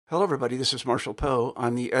Hello, everybody. This is Marshall Poe.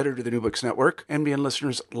 I'm the editor of the New Books Network. NBN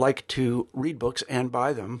listeners like to read books and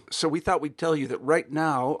buy them. So we thought we'd tell you that right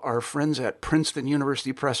now, our friends at Princeton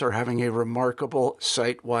University Press are having a remarkable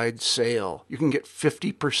site-wide sale. You can get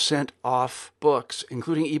 50% off books,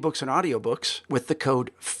 including ebooks and audiobooks, with the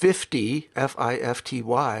code 50,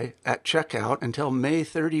 F-I-F-T-Y, at checkout until May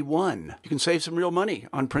 31. You can save some real money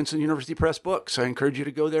on Princeton University Press books. I encourage you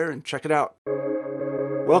to go there and check it out.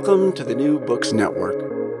 Welcome to the New Books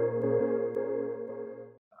Network.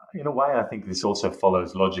 In a way, I think this also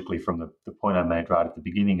follows logically from the point I made right at the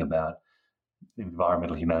beginning about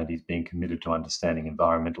environmental humanities being committed to understanding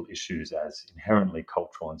environmental issues as inherently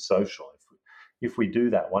cultural and social. If we do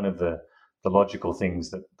that, one of the logical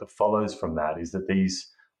things that follows from that is that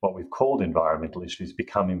these, what we've called environmental issues,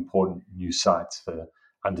 become important new sites for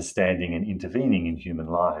understanding and intervening in human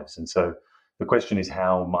lives. And so the question is,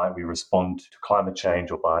 how might we respond to climate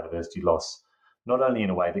change or biodiversity loss, not only in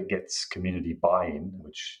a way that gets community buy-in,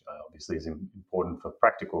 which obviously is important for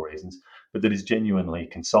practical reasons, but that is genuinely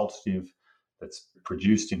consultative, that's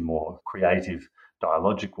produced in more creative,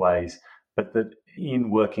 dialogic ways, but that in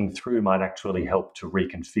working through might actually help to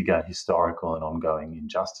reconfigure historical and ongoing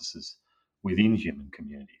injustices within human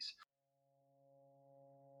communities.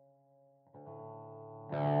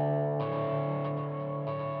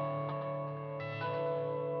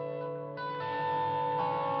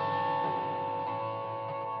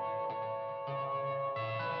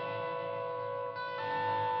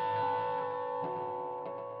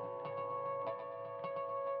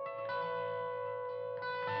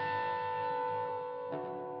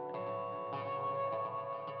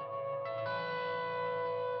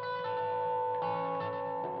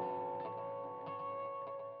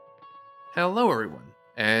 Hello, everyone,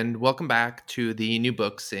 and welcome back to the New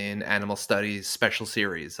Books in Animal Studies special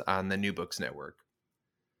series on the New Books Network.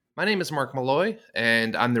 My name is Mark Malloy,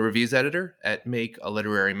 and I'm the reviews editor at Make a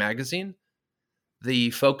Literary Magazine. The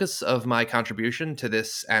focus of my contribution to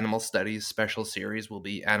this Animal Studies special series will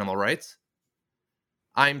be animal rights.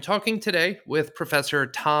 I'm talking today with Professor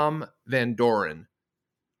Thom van Dooren.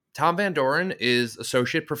 Thom van Dooren is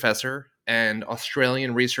Associate Professor and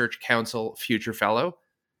Australian Research Council Future Fellow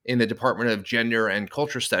in the Department of Gender and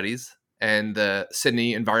Culture Studies and the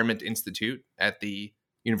Sydney Environment Institute at the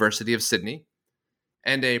University of Sydney,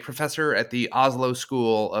 and a professor at the Oslo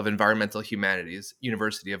School of Environmental Humanities,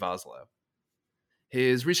 University of Oslo.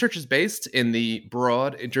 His research is based in the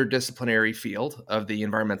broad interdisciplinary field of the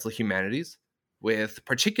environmental humanities, with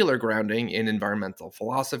particular grounding in environmental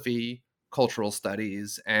philosophy, cultural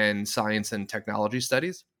studies, and science and technology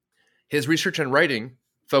studies. His research and writing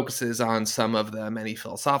focuses on some of the many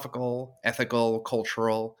philosophical, ethical,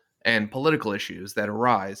 cultural, and political issues that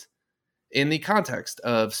arise in the context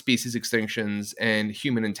of species extinctions and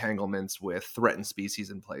human entanglements with threatened species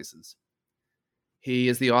and places. He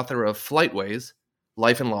is the author of Flightways,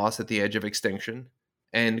 Life and Loss at the Edge of Extinction,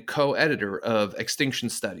 and co-editor of Extinction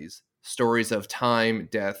Studies, Stories of Time,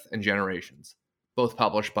 Death, and Generations, both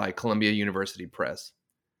published by Columbia University Press.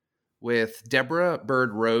 With Deborah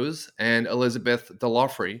Bird Rose and Elizabeth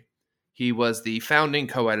Delauffry, he was the founding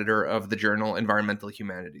co-editor of the journal Environmental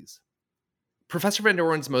Humanities. Professor van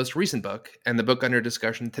Dooren's most recent book, and the book under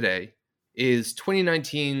discussion today, is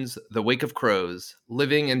 2019's The Wake of Crows,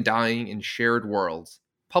 Living and Dying in Shared Worlds,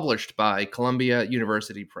 published by Columbia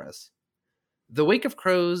University Press. The Wake of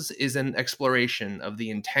Crows is an exploration of the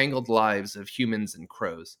entangled lives of humans and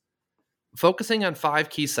crows. Focusing on 5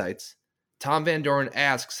 key sites, Thom van Dooren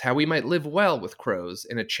asks how we might live well with crows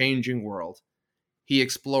in a changing world. He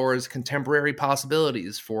explores contemporary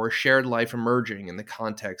possibilities for shared life emerging in the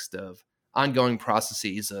context of ongoing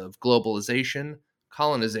processes of globalization,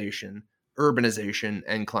 colonization, urbanization,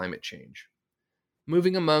 and climate change.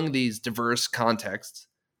 Moving among these diverse contexts,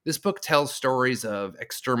 this book tells stories of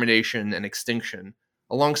extermination and extinction,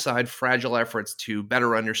 alongside fragile efforts to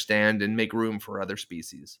better understand and make room for other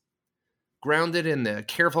species. Grounded in the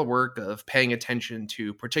careful work of paying attention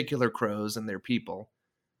to particular crows and their people,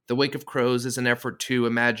 The Wake of Crows is an effort to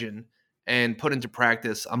imagine and put into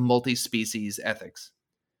practice a multi-species ethics.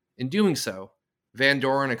 In doing so, van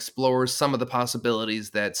Dooren explores some of the possibilities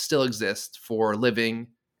that still exist for living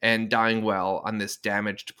and dying well on this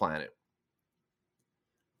damaged planet.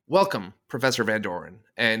 Welcome, Professor van Dooren,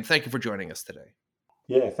 and thank you for joining us today.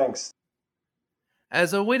 Yeah, thanks.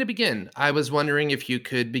 As a way to begin, I was wondering if you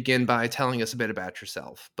could begin by telling us a bit about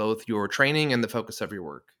yourself, both your training and the focus of your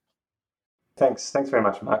work. Thanks very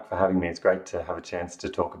much, Mark, for having me. It's great to have a chance to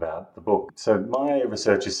talk about the book. So my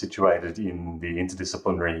research is situated in the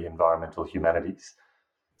interdisciplinary environmental humanities.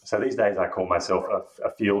 So these days I call myself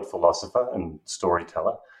a field philosopher and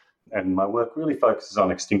storyteller. And my work really focuses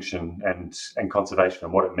on extinction and conservation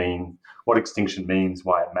and what extinction means,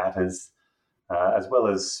 why it matters, as well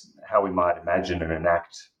as how we might imagine and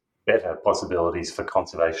enact better possibilities for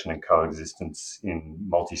conservation and coexistence in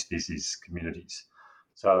multi-species communities.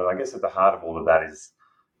 So I guess at the heart of all of that is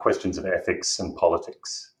questions of ethics and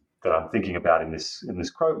politics that I'm thinking about in this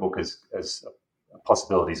Crow book as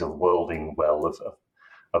possibilities of worlding well,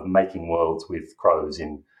 of making worlds with crows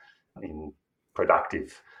in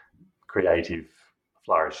productive, creative,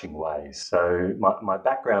 flourishing ways. So my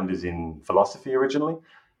background is in philosophy originally,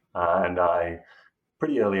 and I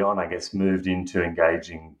pretty early on, I guess, moved into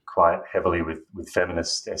engaging quite heavily with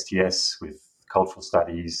feminist STS, with cultural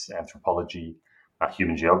studies, anthropology,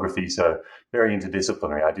 human geography. So very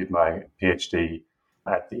interdisciplinary. I did my PhD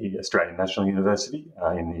at the Australian National University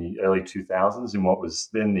in the early 2000s in what was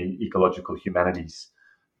then the ecological humanities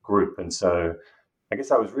group. And so I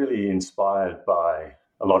guess I was really inspired by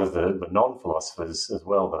a lot of the non-philosophers as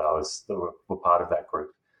well that were part of that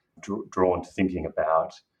group, drawn to thinking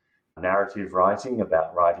about narrative writing,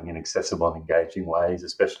 about writing in accessible and engaging ways,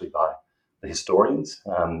 especially by the historians,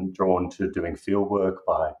 drawn to doing field work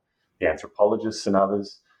by the anthropologists and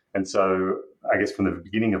others. And so I guess from the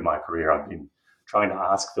beginning of my career, I've been trying to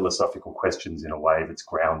ask philosophical questions in a way that's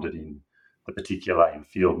grounded in the particular in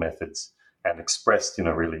field methods and expressed in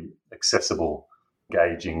a really accessible,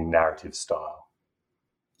 engaging narrative style.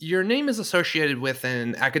 Your name is associated with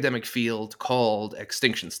an academic field called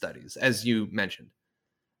extinction studies, as you mentioned.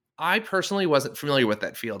 I personally wasn't familiar with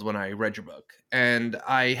that field when I read your book, and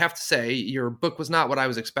I have to say, your book was not what I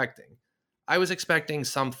was expecting. I was expecting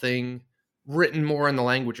something written more in the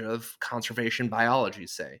language of conservation biology,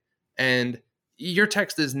 say, and your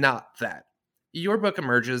text is not that. Your book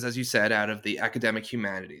emerges, as you said, out of the academic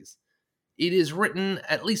humanities. It is written,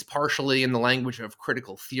 at least partially, in the language of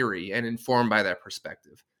critical theory and informed by that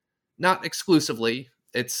perspective. Not exclusively,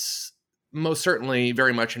 it's most certainly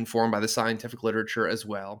very much informed by the scientific literature as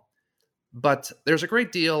well. But there's a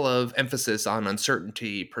great deal of emphasis on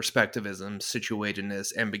uncertainty, perspectivism,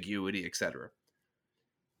 situatedness, ambiguity, etc.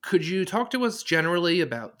 Could you talk to us generally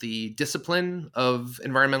about the discipline of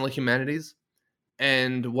environmental humanities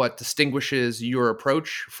and what distinguishes your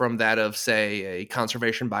approach from that of, say, a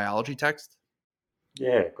conservation biology text?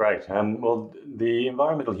 Yeah, great. Well, the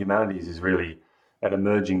environmental humanities is really an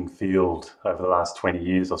emerging field over the last 20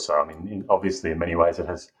 years or so. I mean, obviously, in many ways, it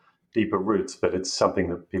has deeper roots, but it's something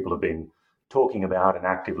that people have been talking about and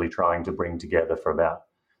actively trying to bring together for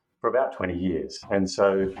about 20 years. And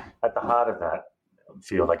so, at the heart of that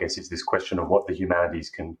field, I guess, is this question of what the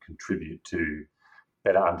humanities can contribute to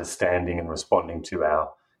better understanding and responding to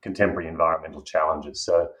our contemporary environmental challenges.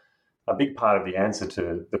 So, a big part of the answer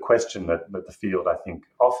to the question that the field, I think,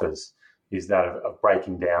 offers is that of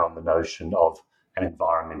breaking down the notion of an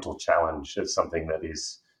environmental challenge as something that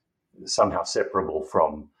is somehow separable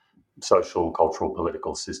from social, cultural,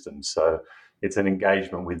 political systems. So it's an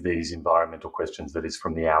engagement with these environmental questions that is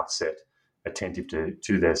from the outset attentive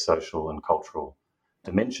to their social and cultural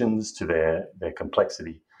dimensions, to their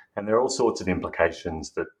complexity. And there are all sorts of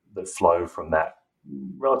implications that flow from that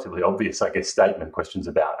relatively obvious, I guess, statement, questions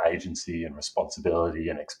about agency and responsibility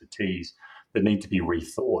and expertise that need to be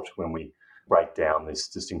rethought when we break down this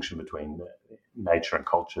distinction between nature and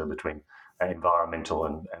culture, between environmental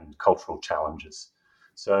and cultural challenges.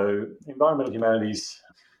 So environmental humanities,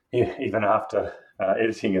 even after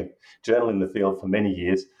editing a journal in the field for many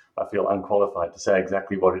years, I feel unqualified to say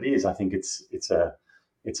exactly what it is. I think it's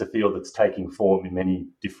a field that's taking form in many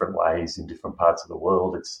different ways in different parts of the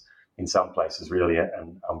world. It's in some places really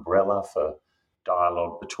an umbrella for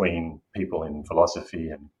dialogue between people in philosophy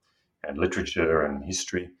and literature and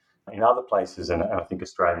history. In other places, and I think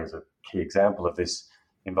Australia is a key example of this,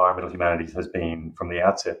 environmental humanities has been from the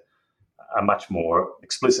outset a much more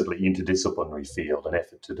explicitly interdisciplinary field, an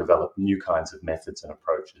effort to develop new kinds of methods and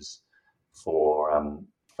approaches for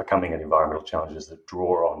coming at environmental challenges that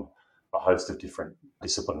draw on a host of different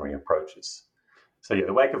disciplinary approaches. So yeah,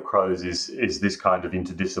 The Wake of Crows is this kind of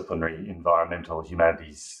interdisciplinary environmental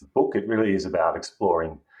humanities book. It really is about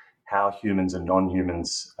exploring how humans and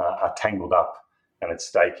non-humans are tangled up and at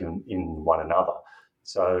stake in one another.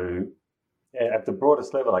 So at the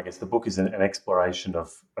broadest level, I guess the book is an exploration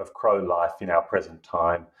of crow life in our present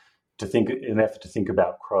time, an effort to think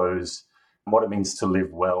about crows and what it means to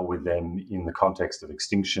live well with them in the context of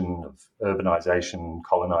extinction, of urbanization,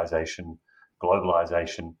 colonization,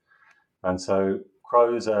 globalization. And so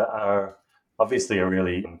crows are obviously a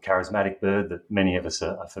really charismatic bird that many of us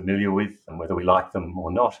are familiar with, and whether we like them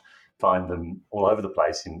or not, find them all over the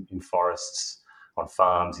place in forests, on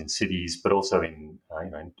farms, in cities, but also in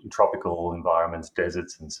tropical environments,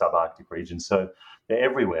 deserts and subarctic regions. So they're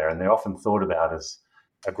everywhere, and they're often thought about as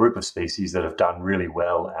a group of species that have done really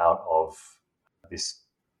well out of this,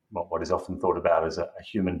 what is often thought about as a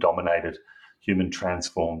human-dominated,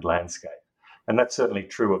 human-transformed landscape. And that's certainly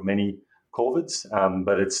true of many corvids,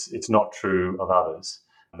 but it's not true of others.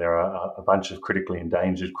 There are a bunch of critically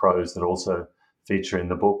endangered crows that also feature in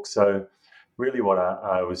the book. So really what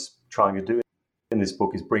I was trying to do in this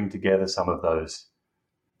book is bring together some of those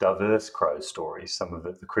diverse crow stories, some of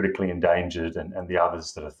the critically endangered and the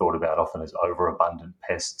others that are thought about often as overabundant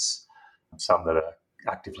pests, some that are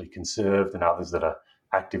actively conserved and others that are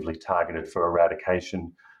actively targeted for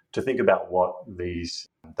eradication, to think about what these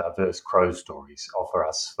diverse crow stories offer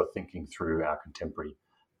us for thinking through our contemporary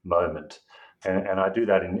moment. And I do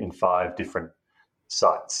that in 5 different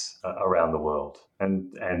sites around the world,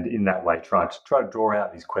 and in that way try to draw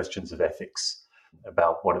out these questions of ethics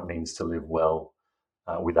about what it means to live well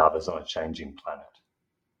with others on a changing planet.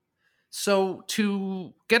 So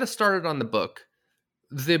to get us started on the book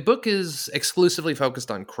is exclusively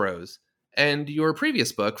focused on crows, and your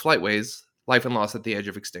previous book, Flightways: Life and Loss at the Edge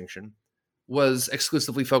of Extinction, was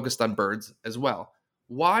exclusively focused on birds as well.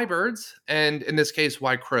 Why birds? And in this case,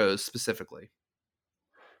 why crows specifically?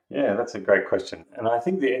 Yeah, that's a great question. And I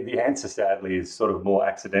think the answer, sadly, is sort of more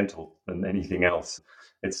accidental than anything else.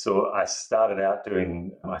 I started out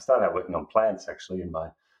working on plants actually in my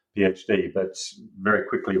PhD, but very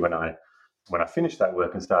quickly when I finished that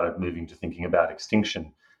work and started moving to thinking about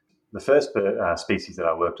extinction, the first species that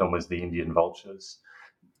I worked on was the Indian vultures.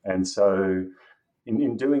 And so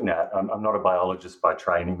in doing that, I'm not a biologist by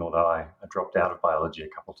training, although I dropped out of biology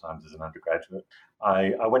a couple of times as an undergraduate.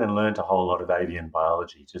 I went and learned a whole lot of avian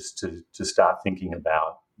biology just to start thinking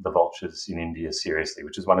about the vultures in India seriously,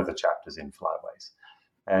 which is one of the chapters in Flightways.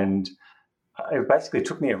 And it basically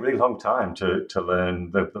took me a really long time to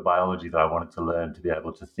learn the biology that I wanted to learn to be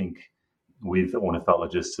able to think with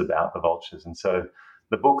ornithologists about the vultures. And so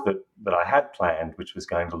the book that I had planned, which was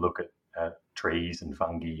going to look at trees and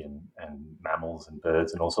fungi and mammals and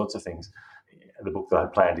birds and all sorts of things, the book that I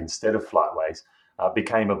planned instead of Flightways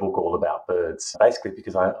became a book all about birds, basically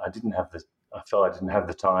because I felt I didn't have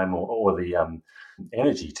the time or the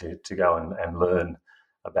energy to go and learn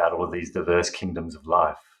about all of these diverse kingdoms of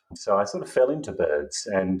life. So I sort of fell into birds,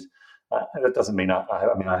 and that doesn't mean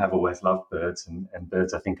I have always loved birds, and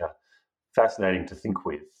birds I think are fascinating to think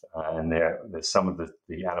with, and there's some of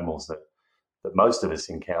the animals that most of us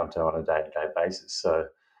encounter on a day-to-day basis. So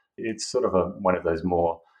it's sort of one of those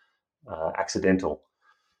more accidental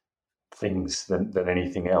things than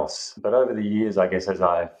anything else. But over the years, I guess, as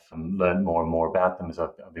I've learned more and more about them, as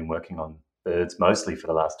I've been working on birds mostly for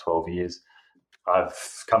the last 12 years,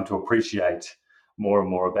 I've come to appreciate more and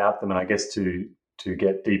more about them. And I guess to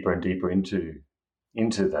get deeper and deeper into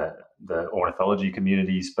the ornithology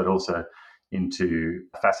communities, but also into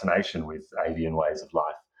fascination with avian ways of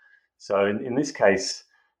life. So in this case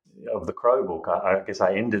of the crow book, I guess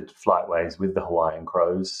I ended Flightways with the Hawaiian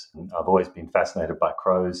crows. I've always been fascinated by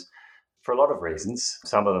crows for a lot of reasons.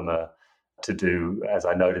 Some of them are to do, as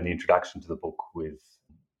I note in the introduction to the book, with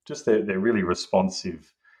just their really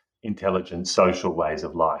responsive, intelligent, social ways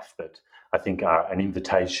of life that I think are an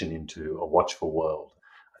invitation into a watchful world.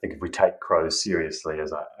 I think if we take crows seriously,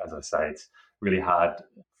 as I say, it's really hard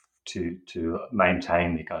to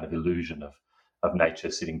maintain the kind of illusion of nature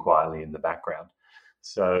sitting quietly in the background.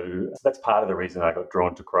 So that's part of the reason I got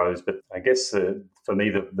drawn to crows. But I guess for me,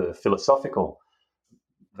 the philosophical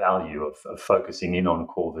value of focusing in on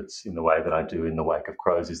corvids in the way that I do in the wake of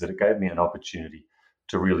crows is that it gave me an opportunity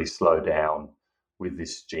to really slow down with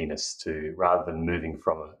this genus, to rather than moving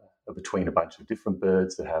from between a bunch of different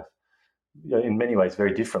birds that have, in many ways,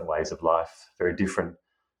 very different ways of life, very different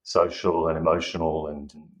social and emotional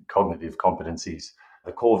and cognitive competencies.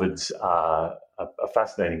 The corvids are a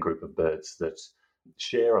fascinating group of birds that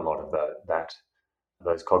share a lot of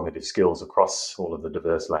those cognitive skills across all of the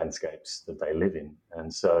diverse landscapes that they live in.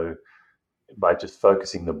 And so by just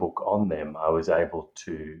focusing the book on them, I was able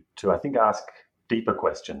to I think, ask deeper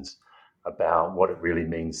questions about what it really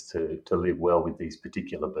means to live well with these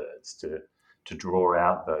particular birds, to draw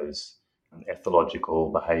out those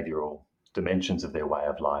ethological, behavioural dimensions of their way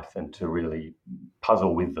of life, and to really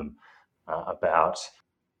puzzle with them about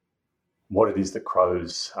what it is that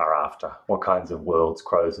crows are after, what kinds of worlds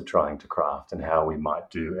crows are trying to craft, and how we might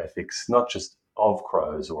do ethics, not just of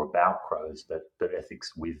crows or about crows, but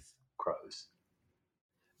ethics with crows.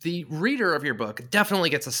 The reader of your book definitely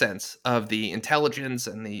gets a sense of the intelligence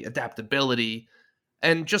and the adaptability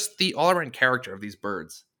and just the all-around character of these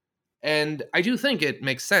birds. And I do think it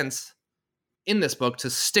makes sense in this book to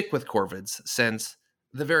stick with corvids, since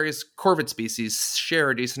the various corvid species share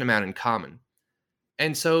a decent amount in common.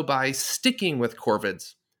 And so by sticking with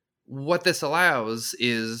corvids, what this allows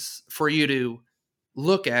is for you to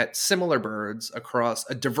look at similar birds across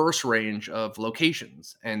a diverse range of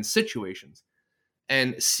locations and situations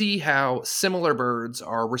and see how similar birds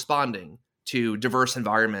are responding to diverse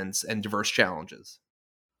environments and diverse challenges.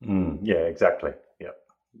 Yeah, exactly. Yep.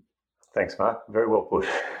 Thanks, Mark. Very well put.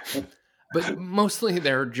 But mostly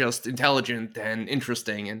they're just intelligent and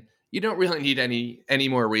interesting, and you don't really need any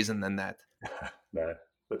more reason than that. No,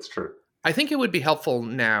 that's true. I think it would be helpful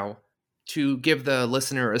now to give the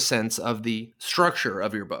listener a sense of the structure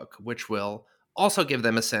of your book, which will also give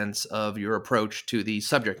them a sense of your approach to the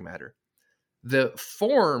subject matter. The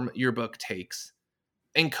form your book takes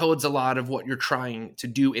encodes a lot of what you're trying to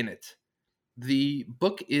do in it. The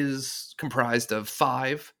book is comprised of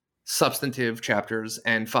 5 substantive chapters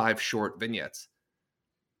and 5 short vignettes.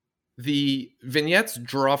 The vignettes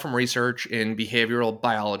draw from research in behavioral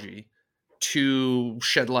biology to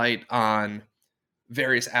shed light on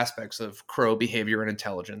various aspects of crow behavior and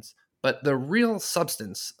intelligence, but the real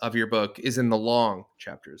substance of your book is in the long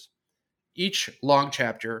chapters. Each long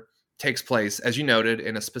chapter takes place, as you noted,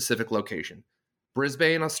 in a specific location: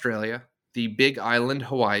 Brisbane, Australia; the Big Island,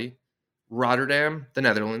 Hawaii; Rotterdam, the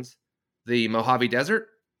Netherlands; the Mojave Desert,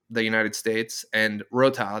 the United States; and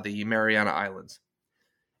Rota, the Mariana Islands.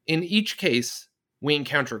 In each case, we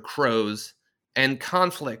encounter crows and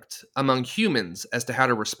conflict among humans as to how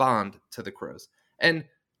to respond to the crows. And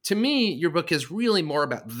to me, your book is really more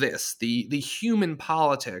about this, the human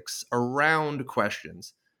politics around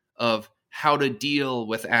questions of how to deal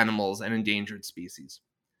with animals and endangered species.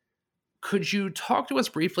 Could you talk to us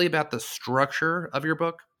briefly about the structure of your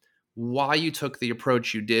book? Why you took the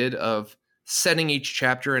approach you did of setting each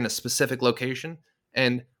chapter in a specific location,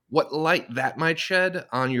 and what light that might shed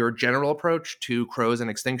on your general approach to crows and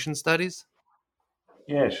extinction studies?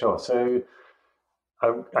 Yeah, sure. So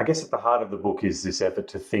I guess at the heart of the book is this effort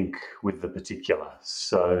to think with the particular.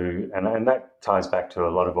 So, and that ties back to a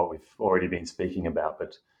lot of what we've already been speaking about,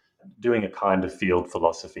 but doing a kind of field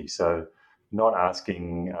philosophy. So, not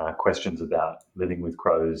asking questions about living with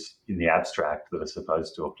crows in the abstract that are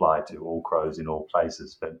supposed to apply to all crows in all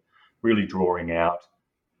places, but really drawing out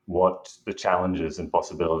what the challenges and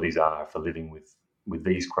possibilities are for living with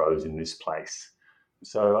these crows in this place.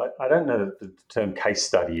 So I don't know that the term case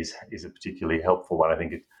study is a particularly helpful one. I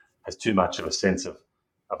think it has too much of a sense of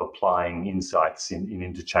applying insights in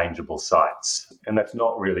interchangeable sites. And that's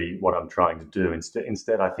not really what I'm trying to do.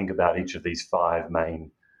 Instead, I think about each of these 5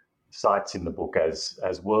 main sites in the book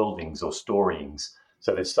as worldings or storyings.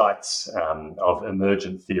 So they're sites of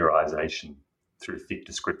emergent theorization through thick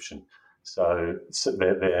description. So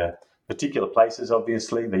they're particular places,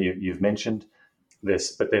 obviously, that you've mentioned,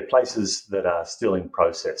 but they're places that are still in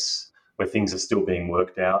process, where things are still being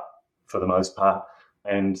worked out for the most part.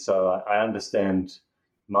 And so I understand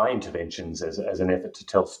my interventions as an effort to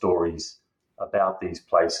tell stories about these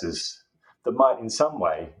places that might in some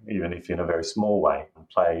way, even if in a very small way,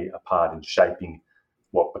 play a part in shaping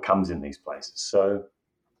what becomes in these places. So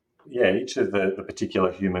yeah, each of the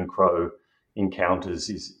particular human crow encounters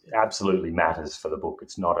is absolutely matters for the book.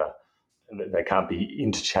 It's not they can't be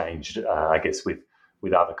interchanged, I guess, with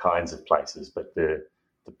other kinds of places, but the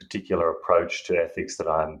particular approach to ethics that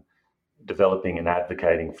I'm developing and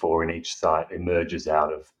advocating for in each site emerges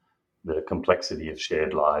out of the complexity of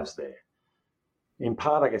shared lives there. In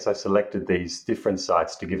part, I guess I selected these different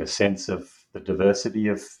sites to give a sense of the diversity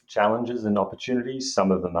of challenges and opportunities.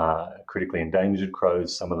 Some of them are critically endangered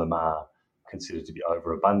crows, some of them are considered to be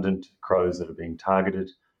overabundant crows that are being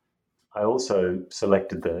targeted. I also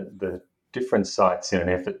selected the different sites in an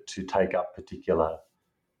effort to take up particular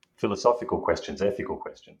philosophical questions, ethical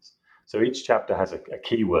questions. So each chapter has a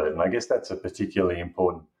keyword, and I guess that's a particularly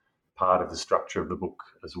important part of the structure of the book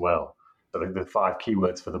as well. So the 5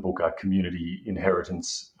 keywords for the book are community,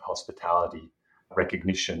 inheritance, hospitality,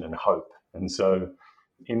 recognition, and hope. And so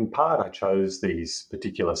in part, I chose these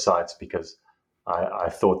particular sites because I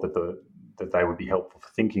thought that they would be helpful for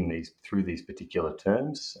thinking through these particular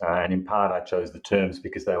terms. And in part, I chose the terms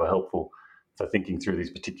because they were helpful for thinking through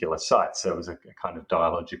these particular sites. So it was a kind of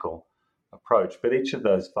dialogical approach. But each of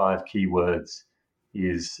those 5 keywords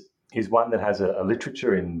is one that has a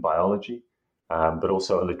literature in biology, but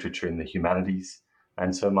also a literature in the humanities.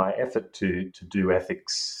 And so my effort to do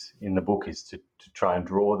ethics in the book is to try and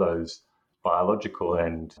draw those biological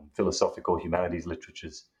and philosophical humanities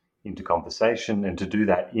literatures into conversation, and to do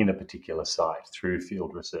that in a particular site through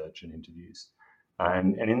field research and interviews.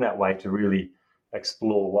 And in that way to really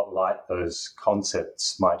explore what light those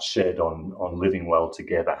concepts might shed on living well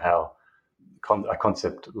together, how a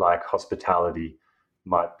concept like hospitality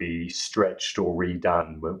might be stretched or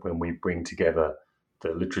redone when we bring together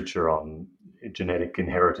the literature on genetic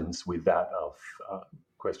inheritance with that of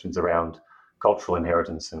questions around cultural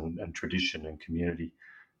inheritance and tradition and community.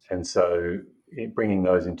 And so bringing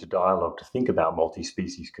those into dialogue to think about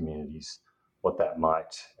multi-species communities, what that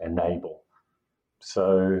might enable.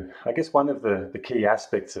 So I guess one of the key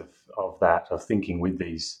aspects of that, of thinking with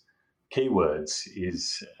these keywords,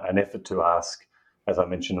 is an effort to ask, as I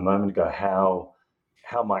mentioned a moment ago,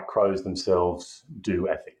 how might crows themselves do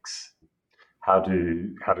ethics? How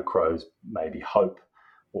do crows maybe hope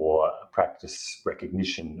or practice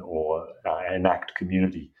recognition or enact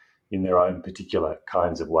community in their own particular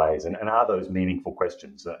kinds of ways? And are those meaningful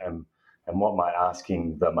questions? And what might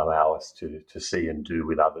asking them allow us to see and do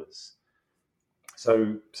with others?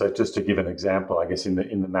 So just to give an example, I guess in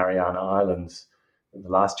the Mariana Islands, the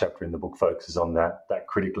last chapter in the book focuses on that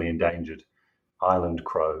critically endangered island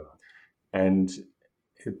crow. And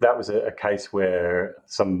that was a case where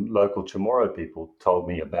some local Chamorro people told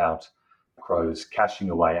me about crows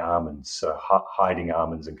caching away almonds, so hiding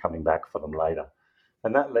almonds and coming back for them later.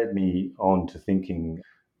 And that led me on to thinking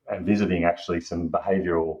and visiting actually some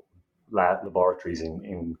behavioural laboratories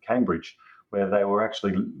in Cambridge, where they were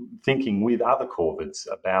actually thinking with other corvids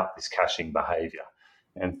about this caching behaviour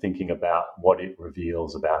and thinking about what it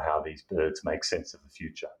reveals about how these birds make sense of the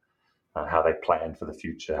future. How they plan for the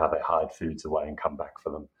future, how they hide foods away and come back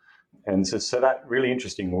for them. And so that really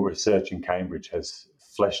interesting research in Cambridge has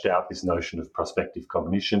fleshed out this notion of prospective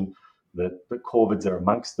cognition, that corvids are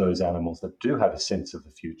amongst those animals that do have a sense of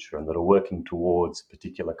the future and that are working towards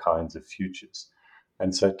particular kinds of futures.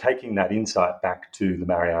 And so taking that insight back to the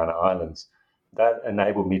Mariana Islands, that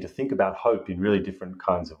enabled me to think about hope in really different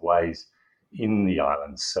kinds of ways in the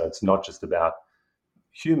islands. So it's not just about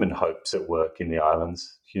human hopes at work in the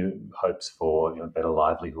islands, hopes for better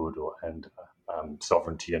livelihood and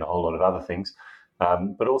sovereignty and a whole lot of other things,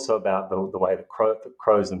 but also about the way that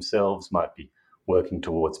crows themselves might be working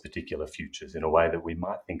towards particular futures in a way that we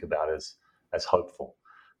might think about as hopeful.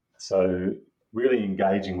 So really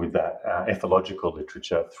engaging with that ethological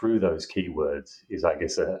literature through those keywords is, I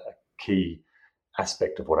guess, a key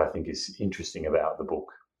aspect of what I think is interesting about the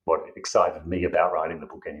book, what excited me about writing the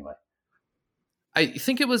book anyway. I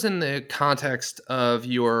think it was in the context of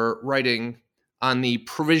your writing on the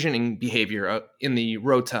provisioning behavior in the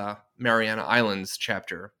Rota Mariana Islands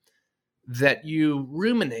chapter that you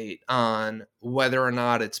ruminate on whether or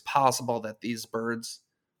not it's possible that these birds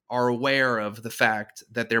are aware of the fact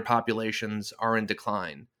that their populations are in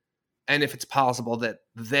decline, and if it's possible that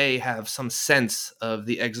they have some sense of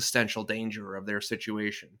the existential danger of their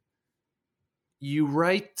situation. You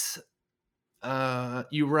write,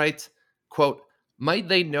 quote, "Might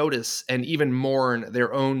they notice and even mourn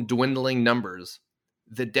their own dwindling numbers,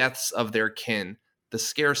 the deaths of their kin, the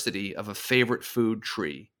scarcity of a favorite food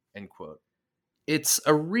tree," end quote. It's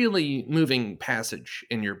a really moving passage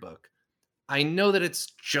in your book. I know that it's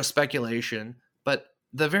just speculation, but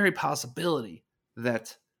the very possibility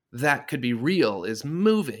that that could be real is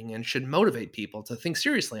moving and should motivate people to think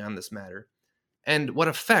seriously on this matter and what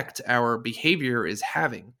effect our behavior is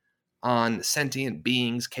having on sentient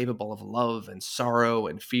beings capable of love and sorrow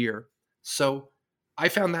and fear. So I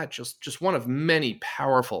found that just one of many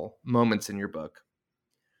powerful moments in your book.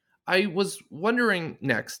 I was wondering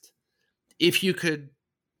next if you could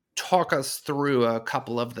talk us through a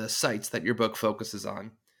couple of the sites that your book focuses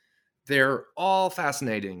on. They're all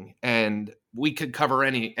fascinating, and we could cover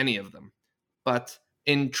any of them. But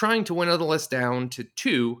in trying to winnow the list down to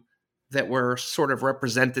two that were sort of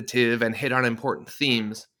representative and hit on important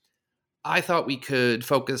themes, I thought we could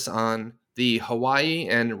focus on the Hawaii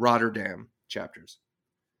and Rotterdam chapters.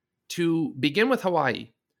 To begin with Hawaii,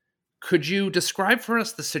 could you describe for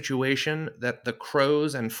us the situation that the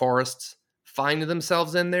crows and forests find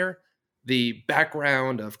themselves in there? The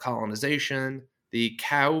background of colonization, the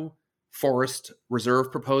cow forest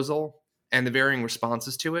reserve proposal, and the varying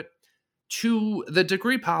responses to it. To the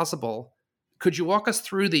degree possible, could you walk us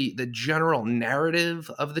through the general narrative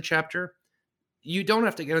of the chapter? You don't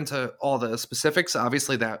have to get into all the specifics.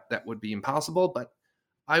 Obviously, that would be impossible, but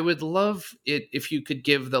I would love it if you could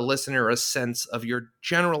give the listener a sense of your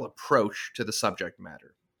general approach to the subject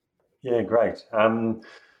matter. Yeah, great.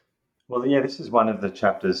 Well, yeah, this is one of the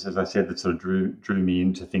chapters, as I said, that sort of drew me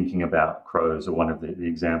into thinking about crows, or one of the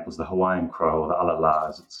examples, the Hawaiian crow, or the alala,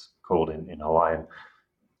 as it's called in Hawaiian.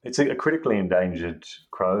 It's a critically endangered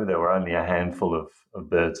crow. There were only a handful of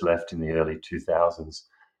birds left in the early 2000s,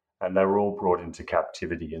 and they were all brought into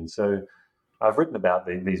captivity. And so I've written about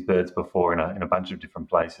these birds before in a bunch of different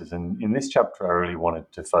places, and in this chapter, I really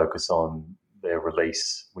wanted to focus on their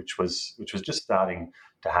release, which was just starting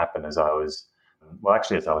to happen as I was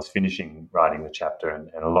finishing writing the chapter, and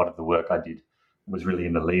a lot of the work I did was really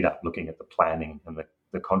in the lead up, looking at the planning and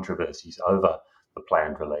the controversies over the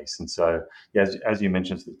planned release. And so, yeah, as you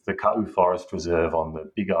mentioned, the Ka'u Forest Reserve on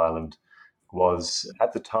the Big Island was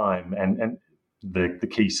at the time and the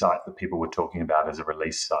key site that people were talking about as a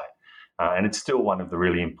release site. And it's still one of the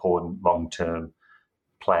really important long-term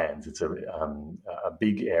plans. It's a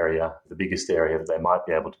big area, the biggest area that they might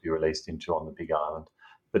be able to be released into on the Big Island.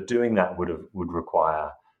 But doing that would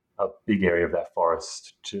require a big area of that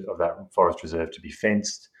forest reserve to be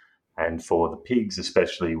fenced, and for the pigs,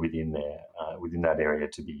 especially within that area,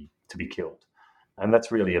 to be killed. And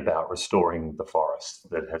that's really about restoring the forest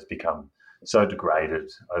that has become so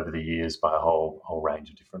degraded over the years by a whole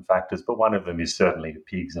range of different factors. But one of them is certainly the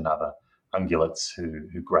pigs and other ungulates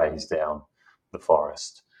who graze down the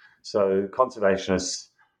forest. So conservationists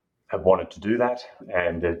have wanted to do that,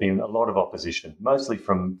 and there's been a lot of opposition, mostly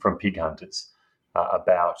from pig hunters,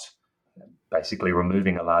 about basically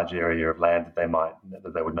removing a large area of land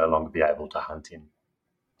that they would no longer be able to hunt in.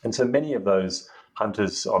 And so many of those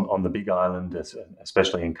hunters on the Big Island,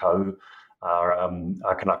 especially in Kau, are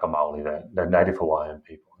Kanaka Maoli, they're native Hawaiian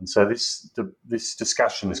people. And so this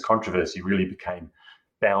discussion, this controversy really became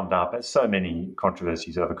bound up, as so many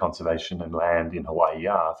controversies over conservation and land in Hawaii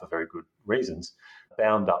are, for very good reasons,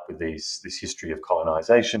 bound up with this history of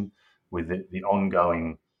colonization, with the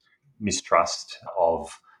ongoing mistrust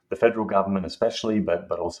of the federal government especially,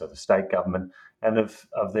 but also the state government, and of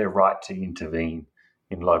their right to intervene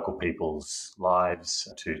in local people's lives,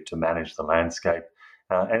 to manage the landscape.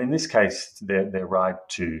 And in this case, their right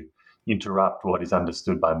to interrupt what is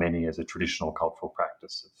understood by many as a traditional cultural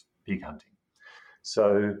practice of pig hunting.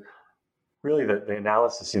 So really the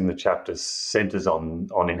analysis in the chapter centres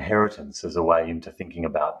on inheritance as a way into thinking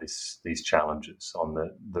about these challenges, on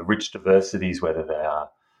the rich diversities, whether they are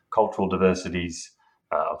cultural diversities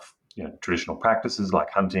of traditional practices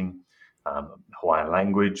like hunting, Hawaiian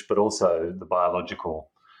language, but also the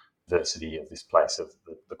biological diversity of this place, of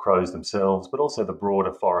the crows themselves, but also the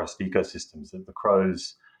broader forest ecosystems that the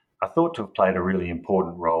crows are thought to have played a really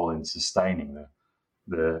important role in sustaining.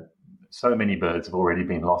 So many birds have already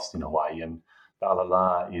been lost in Hawaii, and the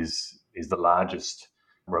alala is the largest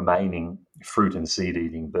remaining fruit and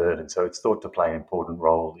seed-eating bird, and so it's thought to play an important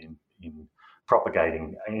role in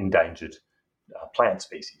propagating endangered plant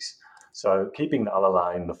species. So keeping the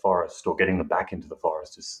alala in the forest, or getting them back into the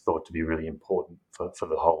forest, is thought to be really important for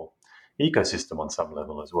the whole ecosystem on some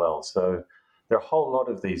level as well. So there are a whole lot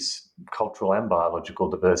of these cultural and biological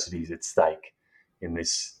diversities at stake in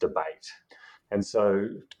this debate. And so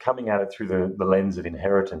coming at it through the lens of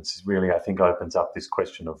inheritance really, I think, opens up this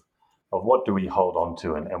question of what do we hold on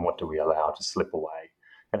to and what do we allow to slip away?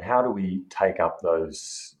 And how do we take up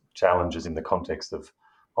those challenges in the context of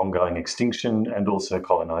ongoing extinction and also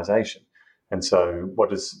colonization? And so what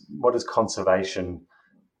does conservation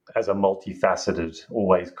as a multifaceted,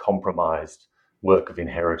 always compromised work of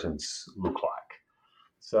inheritance look like?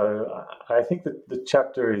 So I think that the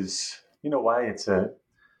chapter is, in a way, it's a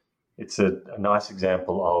nice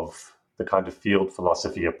example of the kind of field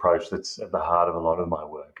philosophy approach that's at the heart of a lot of my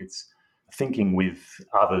work. It's thinking with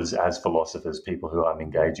others as philosophers, people who I'm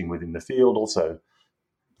engaging with in the field, also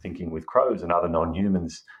thinking with crows and other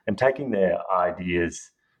non-humans, and taking their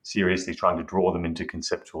ideas seriously, trying to draw them into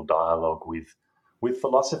conceptual dialogue with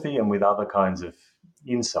philosophy and with other kinds of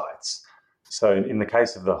insights. So in the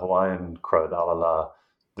case of the Hawaiian crow, the alala,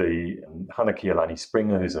 the Hanakialani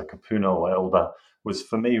Springer, who's a kapuna or elder, was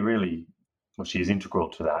for me really, well, she is integral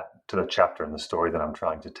to the chapter and the story that I'm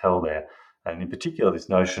trying to tell there. And in particular, this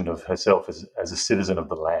notion of herself as a citizen of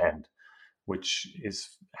the land, which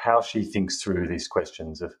is how she thinks through these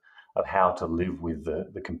questions of how to live with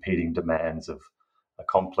the competing demands of a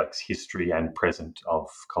complex history and present of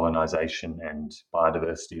colonization and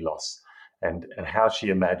biodiversity loss, and how she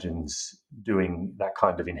imagines doing that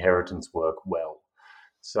kind of inheritance work well.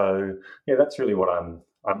 So yeah, that's really what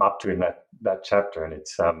I'm up to in that chapter, and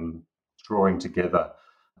it's drawing together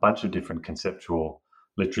a bunch of different conceptual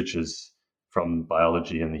literatures from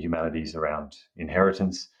biology and the humanities around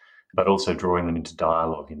inheritance, but also drawing them into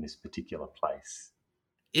dialogue in this particular place.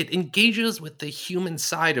 It engages with the human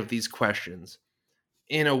side of these questions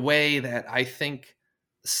in a way that I think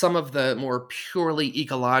some of the more purely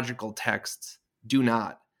ecological texts do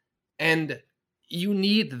not. And you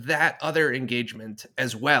need that other engagement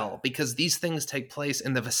as well, because these things take place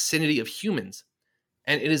in the vicinity of humans.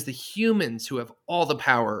 And it is the humans who have all the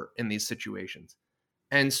power in these situations.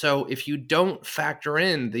 And so if you don't factor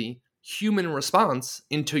in the human response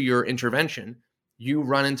into your intervention, you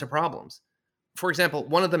run into problems. For example,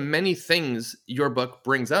 one of the many things your book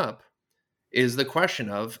brings up is the question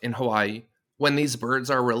of, in Hawaii, when these birds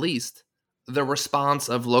are released, the response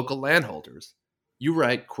of local landholders. You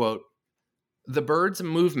write, quote, "The birds'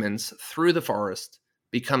 movements through the forest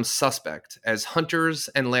become suspect as hunters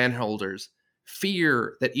and landholders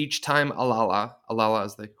fear that each time alala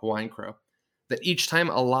is the Hawaiian crow, that each time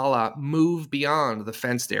alala move beyond the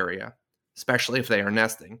fenced area, especially if they are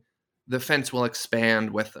nesting, the fence will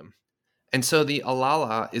expand with them. And so the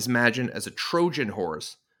alala is imagined as a Trojan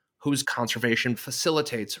horse whose conservation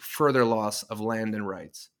facilitates further loss of land and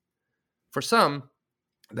rights. For some,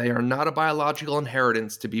 they are not a biological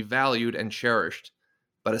inheritance to be valued and cherished,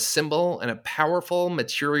 but a symbol and a powerful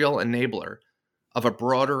material enabler of a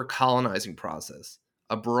broader colonizing process,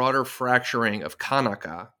 a broader fracturing of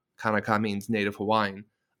Kanaka. Kanaka means Native Hawaiian,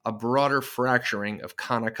 a broader fracturing of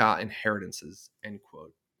Kanaka inheritances," end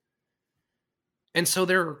quote. And so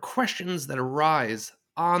there are questions that arise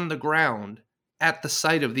on the ground at the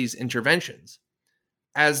site of these interventions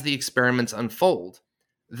as the experiments unfold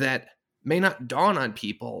that may not dawn on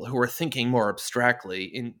people who are thinking more abstractly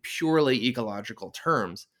in purely ecological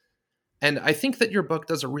terms. And I think that your book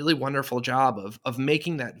does a really wonderful job of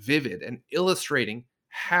making that vivid and illustrating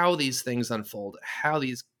how these things unfold, how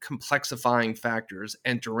these complexifying factors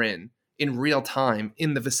enter in real time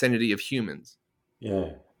in the vicinity of humans.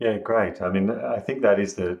 Yeah, yeah, great. I mean, I think that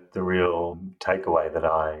is the real takeaway that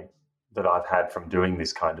I've had from doing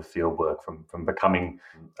this kind of field work, from becoming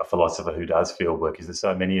a philosopher who does field work, is that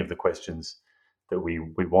so many of the questions that we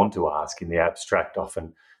want to ask in the abstract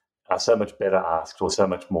often are so much better asked or so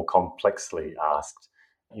much more complexly asked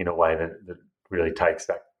in a way that really takes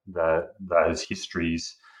back those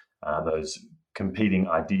histories, those competing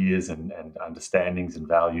ideas and understandings and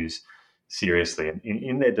values seriously and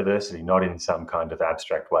in their diversity, not in some kind of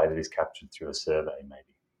abstract way that is captured through a survey,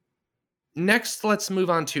 maybe. Next, let's move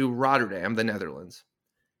on to Rotterdam, the Netherlands.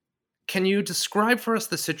 Can you describe for us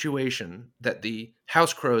the situation that the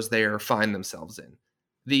house crows there find themselves in,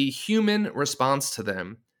 the human response to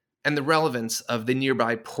them, and the relevance of the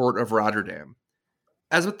nearby port of Rotterdam?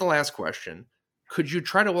 As with the last question, could you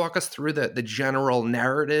try to walk us through the general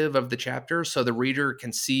narrative of the chapter so the reader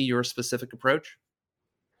can see your specific approach?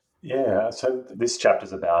 Yeah, so this chapter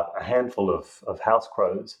is about a handful of house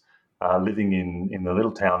crows living in the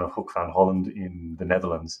little town of Hoek van Holland in the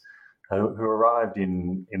Netherlands, who arrived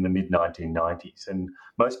in the mid 1990s. And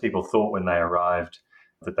most people thought when they arrived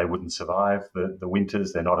that they wouldn't survive the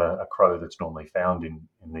winters. They're not a crow that's normally found in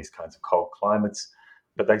these kinds of cold climates.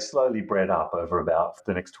 But they slowly bred up over about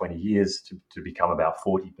the next 20 years to become about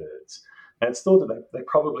 40 birds. And it's thought that they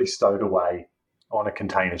probably stowed away on a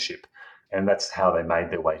container ship, and that's how they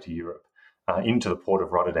made their way to Europe, into the port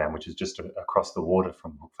of Rotterdam, which is just across the water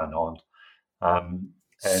from Hoek van Holland. Um,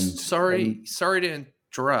 and Sorry to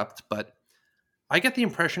interrupt, but I get the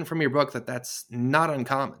impression from your book that that's not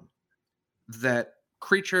uncommon, that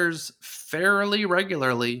creatures fairly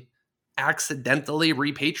regularly accidentally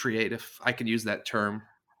repatriate, if I could use that term,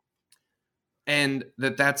 and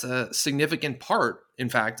that's a significant part, in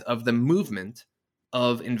fact, of the movement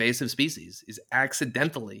of invasive species is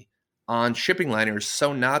accidentally on shipping liners.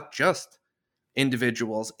 So not just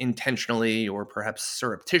individuals intentionally or perhaps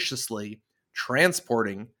surreptitiously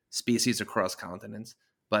transporting species across continents,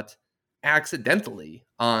 but accidentally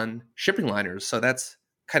on shipping liners. So that's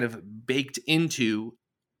kind of baked into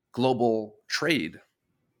global trade.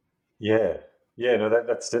 yeah, yeah, no,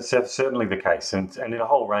 that's certainly the case, and in a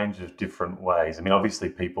whole range of different ways. I mean, obviously,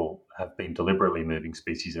 people have been deliberately moving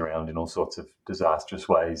species around in all sorts of disastrous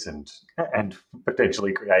ways and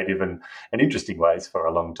potentially creative and interesting ways for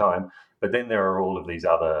a long time. But then there are all of these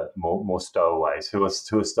other more stowaways who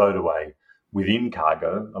are stowed away within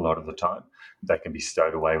cargo a lot of the time. They can be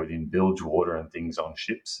stowed away within bilge water and things on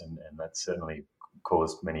ships, and that's certainly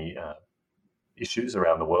caused many issues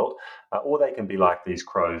around the world, or they can be like these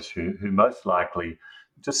crows who most likely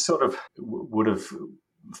just sort of would have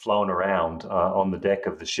flown around on the deck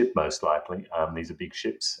of the ship, most likely. These are big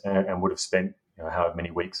ships, and would have spent however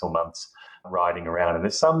many weeks or months riding around. And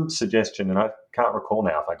there's some suggestion, and I can't recall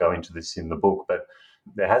now if I go into this in the book, but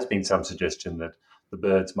there has been some suggestion that the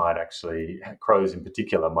birds might actually, crows in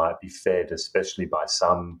particular, might be fed, especially by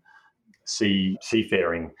some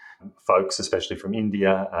seafaring folks, especially from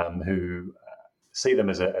India, who see them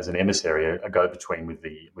as an emissary, a go-between with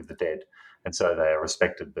the dead, and so they are a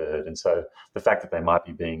respected bird. And so the fact that they might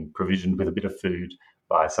be being provisioned with a bit of food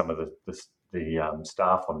by some of the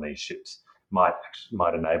staff on these ships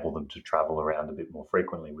might enable them to travel around a bit more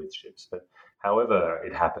frequently with ships. But however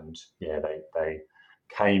it happened, they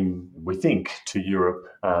came, we think, to Europe,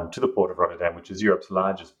 to the port of Rotterdam, which is Europe's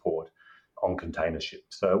largest port, on container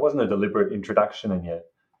ships. So it wasn't a deliberate introduction, and yet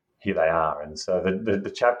here they are. And so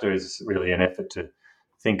the chapter is really an effort to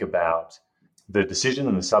think about the decision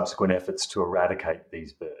and the subsequent efforts to eradicate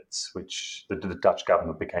these birds, which the Dutch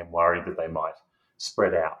government became worried that they might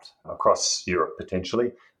spread out across Europe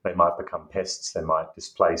potentially. They might become pests, they might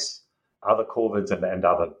displace other corvids and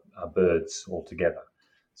other birds altogether.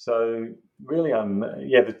 So really,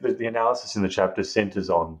 the analysis in the chapter centres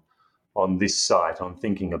on this site, on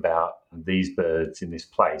thinking about these birds in this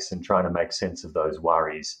place and trying to make sense of those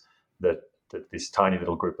worries that this tiny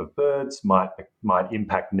little group of birds might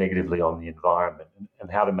impact negatively on the environment,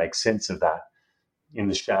 and how to make sense of that in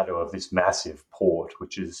the shadow of this massive port,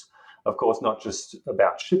 which is, of course, not just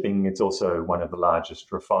about shipping. It's also one of the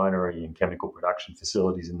largest refinery and chemical production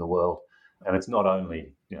facilities in the world. And it's not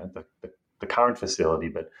only the current facility,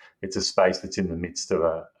 but it's a space that's in the midst of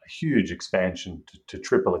a huge expansion to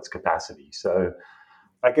triple its capacity. So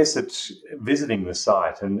I guess it's visiting the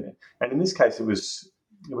site. And in this case, it was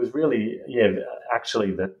really,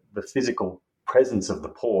 actually the physical presence of the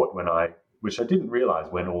port which I didn't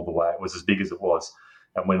realize went all the way, it was as big as it was,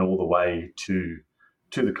 and went all the way to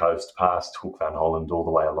the coast, past Hoek van Holland, all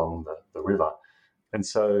the way along the river. And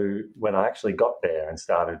so when I actually got there and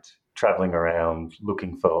started traveling around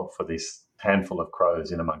looking for this handful of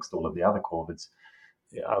crows in amongst all of the other corvids,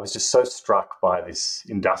 I was just so struck by this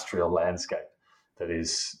industrial landscape that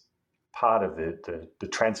is part of the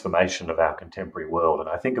transformation of our contemporary world. And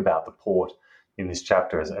I think about the port in this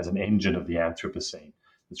chapter as an engine of the Anthropocene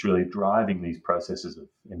that's really driving these processes of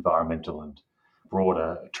environmental and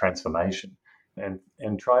broader transformation,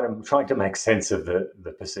 and trying to make sense of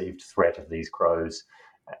the perceived threat of these crows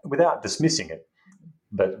without dismissing it,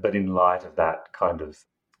 but in light of that kind of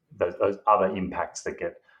those other impacts that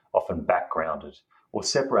get often backgrounded or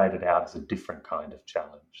separated out as a different kind of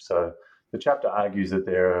challenge. So the chapter argues that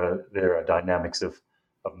there are dynamics of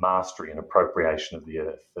mastery and appropriation of the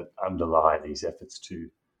earth that underlie these efforts to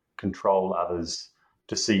control others,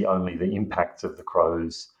 to see only the impacts of the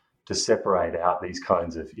crows, to separate out these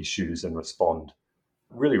kinds of issues and respond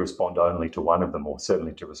only to one of them, or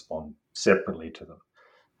certainly to respond separately to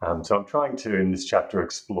them. So I'm trying to, in this chapter,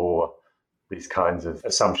 explore these kinds of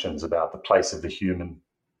assumptions about the place of the human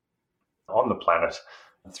on the planet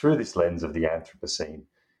through this lens of the Anthropocene,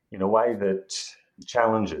 in a way that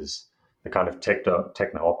challenges the kind of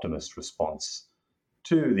techno-optimist response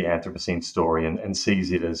to the Anthropocene story, and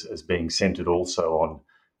sees it as being centered also on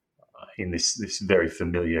in this very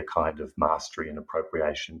familiar kind of mastery and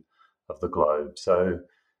appropriation of the globe. So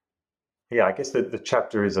I guess that the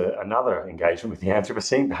chapter is another engagement with the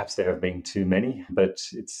Anthropocene. Perhaps there have been too many, but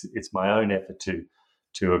it's my own effort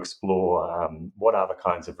to explore what other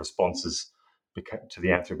kinds of responses to the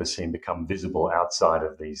Anthropocene become visible outside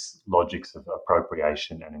of these logics of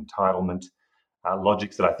appropriation and entitlement,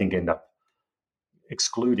 logics that I think end up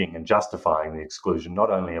excluding and justifying the exclusion not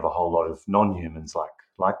only of a whole lot of non-humans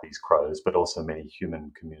like these crows, but also many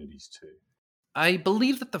human communities too. I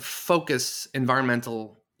believe that the focus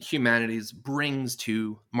environmental humanities brings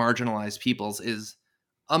to marginalized peoples is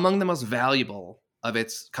among the most valuable of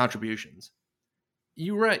its contributions.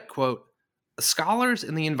 You write, quote, "Scholars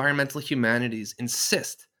in the environmental humanities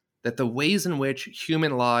insist that the ways in which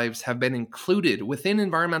human lives have been included within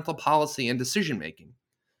environmental policy and decision-making,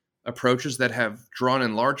 approaches that have drawn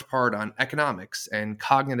in large part on economics and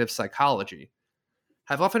cognitive psychology,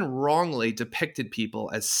 have often wrongly depicted people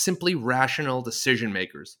as simply rational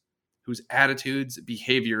decision-makers whose attitudes,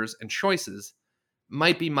 behaviors, and choices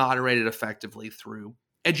might be moderated effectively through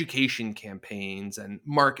education campaigns and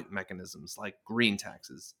market mechanisms like green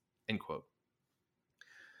taxes," end quote.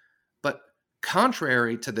 But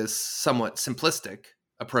contrary to this somewhat simplistic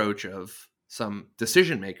approach of some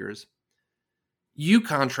decision makers, you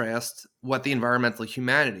contrast what the environmental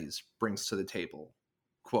humanities brings to the table.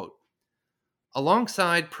 Quote,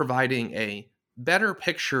 "Alongside providing a better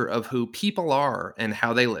picture of who people are and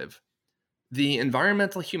how they live, the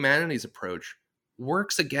environmental humanities approach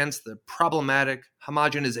works against the problematic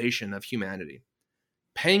homogenization of humanity,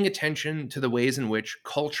 paying attention to the ways in which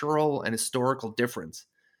cultural and historical difference,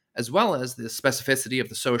 as well as the specificity of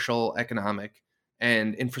the social, economic,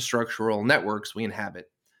 and infrastructural networks we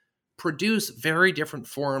inhabit, produce very different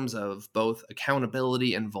forms of both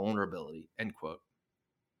accountability and vulnerability," end quote.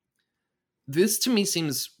 This to me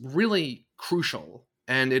seems really crucial,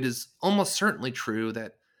 and it is almost certainly true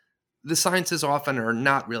that the sciences often are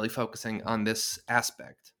not really focusing on this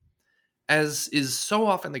aspect. As is so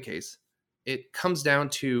often the case, it comes down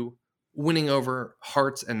to winning over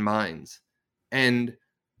hearts and minds. And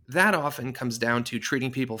that often comes down to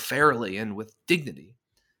treating people fairly and with dignity.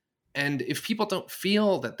 And if people don't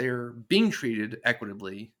feel that they're being treated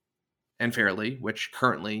equitably and fairly, which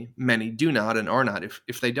currently many do not and are not,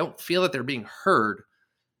 if they don't feel that they're being heard,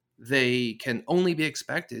 they can only be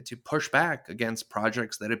expected to push back against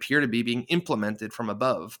projects that appear to be being implemented from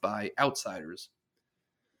above by outsiders.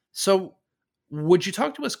 So, would you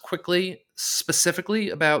talk to us quickly, specifically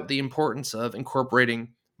about the importance of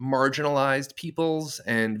incorporating marginalized peoples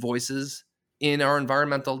and voices in our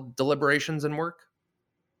environmental deliberations and work?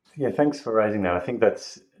 Yeah, thanks for raising that. I think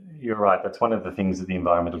you're right. That's one of the things that the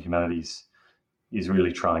environmental humanities is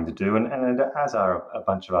really trying to do, and as are a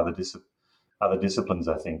bunch of other disciplines,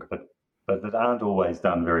 I think, but that aren't always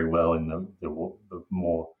done very well in the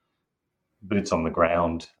more boots on the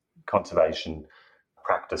ground conservation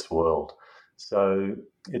practice world. So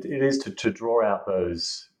it is to draw out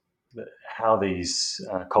how these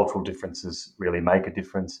cultural differences really make a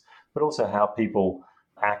difference, but also how people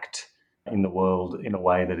act in the world in a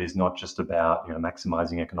way that is not just about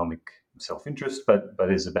maximizing economic self-interest,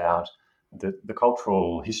 but is about the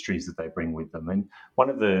cultural histories that they bring with them. And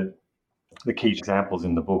one of the key examples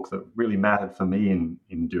in the book that really mattered for me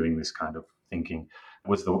in doing this kind of thinking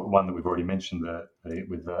was the one that we've already mentioned,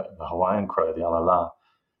 with the Hawaiian crow, the alala.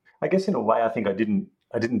 I guess in a way, I think I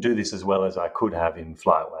didn't do this as well as I could have in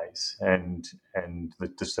Flightways, and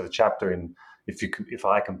the chapter in if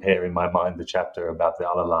I compare in my mind the chapter about the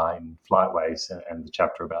alala in Flightways and the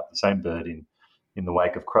chapter about the same bird in the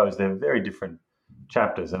Wake of Crows, they're very different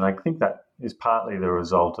chapters, and I think that is partly the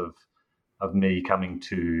result of me coming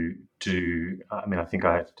to. I mean, I think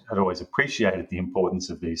I had always appreciated the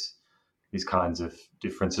importance of these kinds of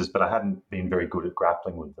differences, but I hadn't been very good at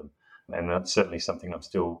grappling with them, and that's certainly something I'm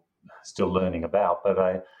still learning about. But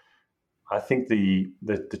I think the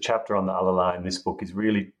chapter on the alala in this book is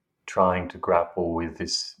really trying to grapple with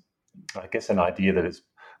this, I guess, an idea that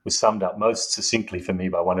was summed up most succinctly for me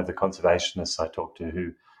by one of the conservationists I talked to,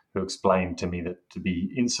 who explained to me that to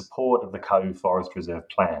be in support of the Kau Forest Reserve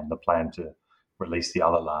plan, the plan to release the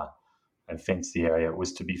alala and fence the area,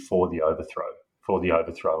 was to be for the overthrow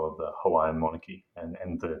of the Hawaiian monarchy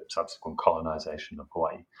and the subsequent colonization of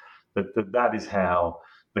Hawaii. That is how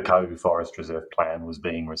the Kau Forest Reserve plan was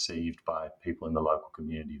being received by people in the local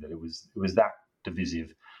community, that it was that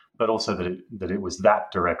divisive, but also that it was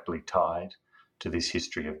that directly tied to this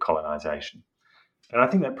history of colonization. And I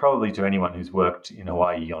think that probably to anyone who's worked in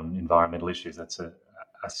Hawaii on environmental issues, that's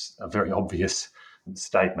a very obvious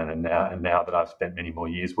statement. And now that I've spent many more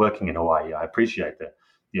years working in Hawaii, I appreciate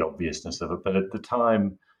the obviousness of it. But at the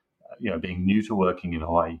time, being new to working in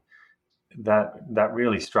Hawaii, that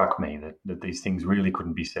really struck me that these things really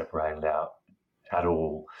couldn't be separated out at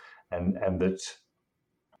all, and that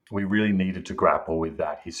we really needed to grapple with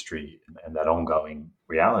that history and that ongoing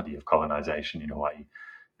reality of colonization in Hawaii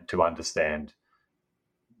to understand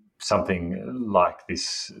something like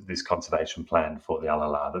this conservation plan for the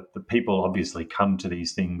alala. That the people obviously come to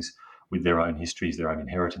these things with their own histories, their own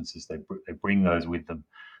inheritances. They bring those with them.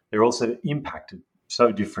 They're also impacted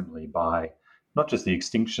so differently by not just the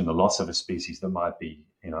extinction, the loss of a species that might be,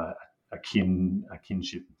 a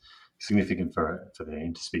kinship significant for their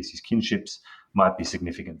interspecies kinships, might be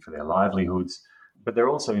significant for their livelihoods, but they're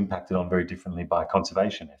also impacted on very differently by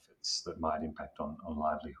conservation efforts that might impact on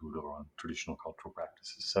livelihood or on traditional cultural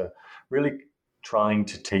practices. So really trying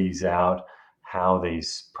to tease out how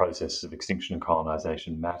these processes of extinction and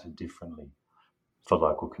colonization matter differently for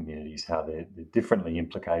local communities, how they're differently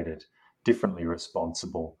implicated, differently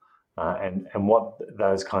responsible, and what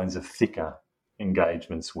those kinds of thicker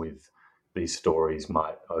engagements with these stories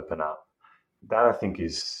might open up. That, I think,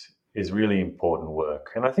 is really important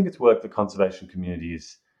work. And I think it's work the conservation community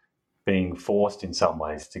is being forced in some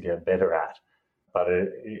ways to get better at, but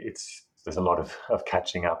there's a lot of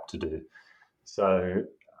catching up to do. So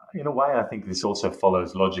in a way, I think this also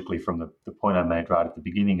follows logically from the point I made right at the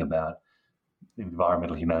beginning about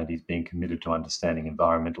environmental humanities being committed to understanding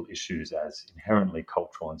environmental issues as inherently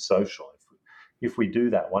cultural and social. If we do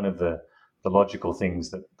that, one of the logical things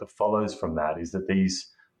that follows from that is that these,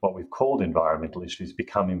 what we've called environmental issues,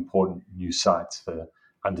 become important new sites for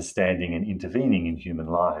understanding and intervening in human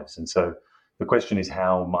lives. And so the question is,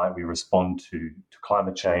 how might we respond to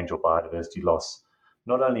climate change or biodiversity loss,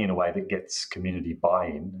 not only in a way that gets community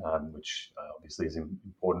buy-in, which obviously is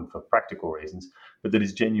important for practical reasons, but that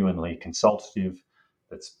is genuinely consultative,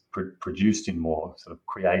 that's produced in more sort of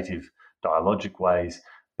creative, dialogic ways,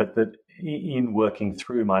 but that in working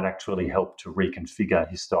through might actually help to reconfigure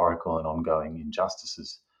historical and ongoing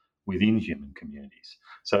injustices within human communities.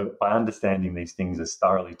 So by understanding these things as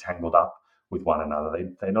thoroughly tangled up with one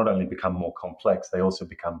another, they not only become more complex, they also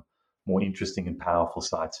become more interesting and powerful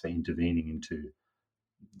sites for intervening into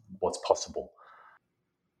what's possible.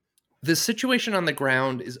 The situation on the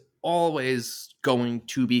ground is always going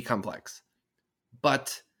to be complex,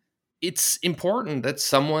 but it's important that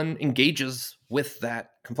someone engages with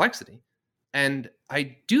that complexity. And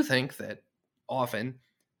I do think that often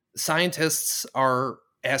scientists are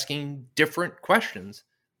asking different questions,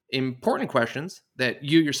 important questions that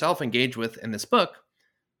you yourself engage with in this book,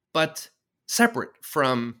 but separate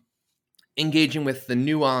from engaging with the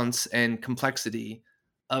nuance and complexity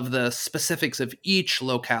of the specifics of each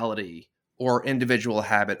locality or individual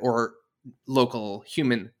habit or local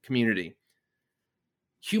human community.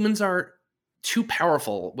 Humans are too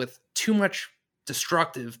powerful with too much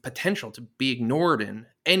destructive potential to be ignored in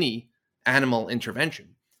any animal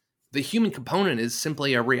intervention. The human component is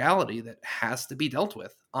simply a reality that has to be dealt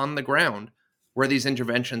with on the ground where these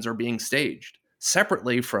interventions are being staged,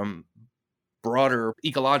 separately from broader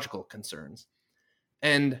ecological concerns.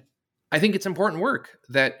 And I think it's important work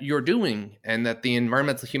that you're doing and that the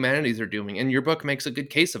environmental humanities are doing. And your book makes a good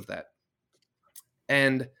case of that.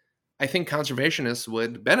 And I think conservationists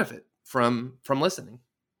would benefit from listening.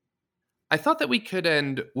 I thought that we could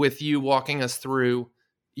end with you walking us through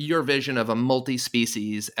your vision of a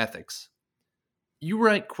multi-species ethics. You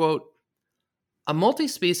write, quote, "A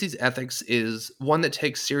multi-species ethics is one that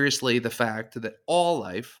takes seriously the fact that all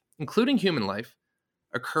life, including human life,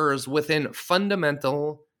 occurs within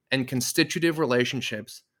fundamental and constitutive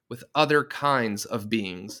relationships with other kinds of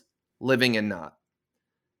beings, living and not.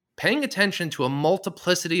 Paying attention to a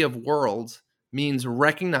multiplicity of worlds means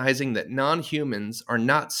recognizing that non-humans are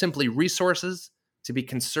not simply resources to be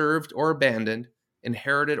conserved or abandoned,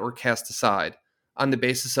 inherited or cast aside on the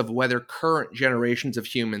basis of whether current generations of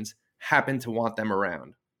humans happen to want them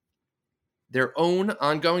around. Their own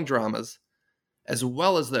ongoing dramas, as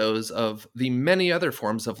well as those of the many other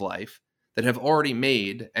forms of life that have already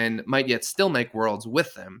made and might yet still make worlds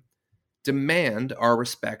with them, demand our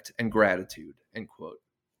respect and gratitude," end quote.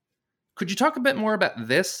 Could you talk a bit more about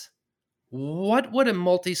this? What would a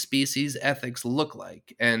multi-species ethics look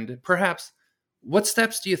like? And perhaps, what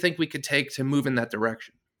steps do you think we could take to move in that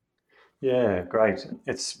direction? Yeah, great.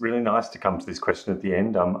 It's really nice to come to this question at the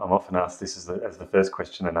end. I'm often asked this as the first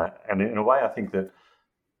question, and in a way, I think that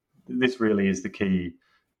this really is the key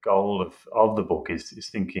goal of the book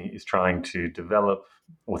is trying to develop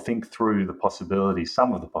or think through the possibilities,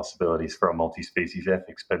 some of the possibilities for a multi-species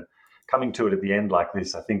ethics. But coming to it at the end like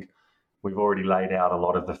this, I think we've already laid out a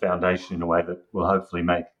lot of the foundation in a way that will hopefully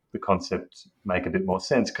make the concept make a bit more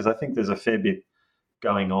sense, because I think there's a fair bit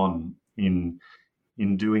going on in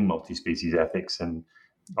doing multi-species ethics. And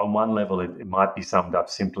on one level, it might be summed up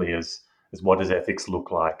simply as what does ethics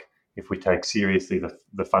look like if we take seriously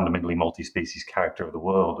the fundamentally multi-species character of the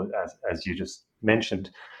world, as you just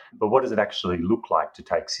mentioned. But what does it actually look like to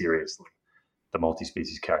take seriously the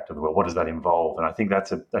multi-species character of the world? What does that involve? And I think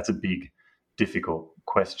that's a big, difficult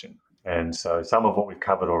question. And so some of what we've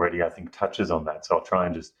covered already, I think, touches on that. So I'll try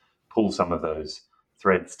and just pull some of those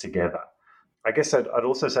threads together. I guess I'd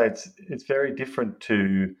also say it's very different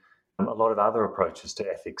to a lot of other approaches to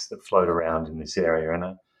ethics that float around in this area.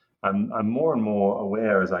 And I'm more and more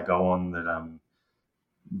aware as I go on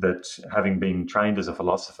that having been trained as a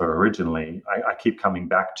philosopher originally, I keep coming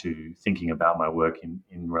back to thinking about my work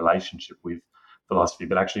in relationship with philosophy.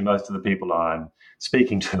 But actually, most of the people I'm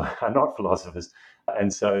speaking to are not philosophers,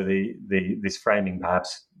 and so this framing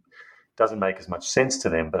perhaps doesn't make as much sense to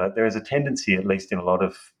them. But there is a tendency, at least in a lot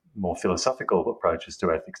of more philosophical approaches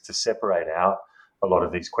to ethics, to separate out a lot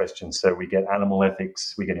of these questions. So we get animal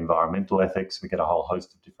ethics, we get environmental ethics, we get a whole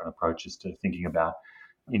host of different approaches to thinking about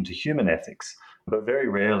into human ethics. But very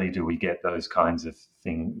rarely do we get those kinds of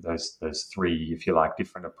things, those three, if you like,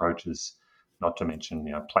 different approaches, not to mention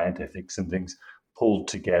plant ethics and things, pulled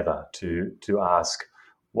together to ask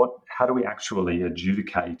how do we actually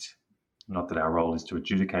adjudicate, not that our role is to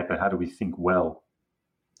adjudicate, but how do we think well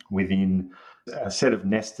within a set of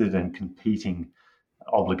nested and competing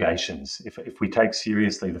obligations. If we take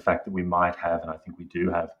seriously the fact that we might have, and I think we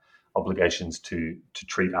do have, obligations to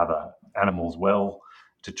treat other animals well,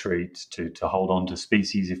 to hold on to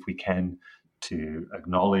species if we can, to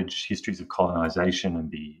acknowledge histories of colonization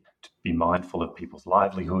and to be mindful of people's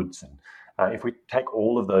livelihoods. And if we take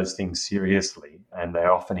all of those things seriously, and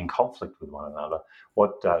they're often in conflict with one another,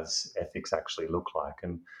 what does ethics actually look like?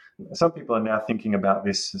 And some people are now thinking about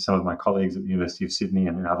this, some of my colleagues at the University of Sydney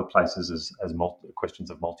and in other places, as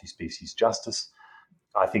questions of multi-species justice.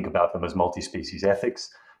 I think about them as multi-species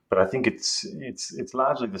ethics, But I think it's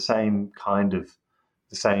largely the same kind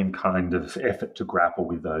of effort to grapple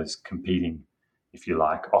with those competing, if you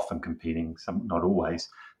like, often competing, some not always,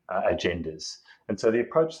 agendas. And so the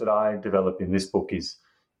approach that I develop in this book is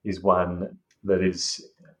one that is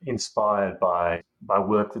inspired by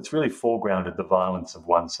work that's really foregrounded the violence of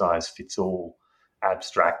one-size-fits-all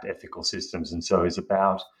abstract ethical systems, and so is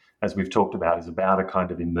about, as we've talked about, is about a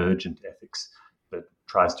kind of emergent ethics that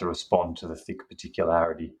tries to respond to the thick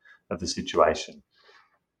particularity of the situation.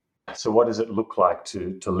 So what does it look like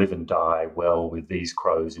to live and die well with these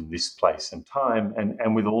crows in this place and time,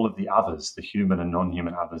 and with all of the others, the human and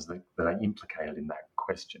non-human others that are implicated in that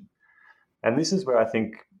question? And this is where I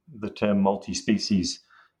think the term multi-species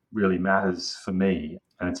really matters for me.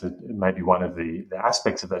 And it's maybe one of the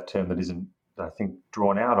aspects of that term that isn't, I think,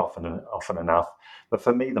 drawn out often enough. But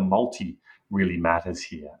for me, the multi really matters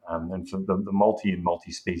here. And for the multi and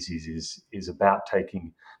multi-species is about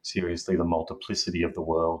taking seriously the multiplicity of the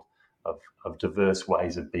world, of diverse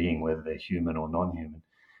ways of being, whether they're human or non-human,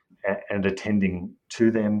 and attending to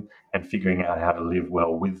them and figuring out how to live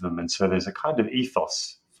well with them. And so there's a kind of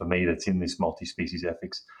ethos for me that's in this multi-species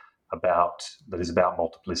ethics that is about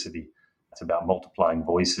multiplicity. It's about multiplying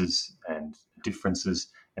voices and differences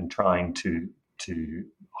and trying to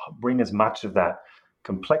bring as much of that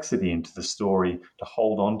complexity into the story, to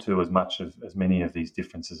hold on to as many of these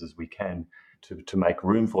differences as we can, to make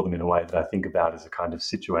room for them in a way that I think about as a kind of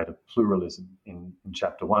situated pluralism in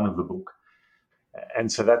chapter 1 of the book.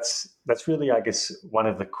 And so that's really, I guess, one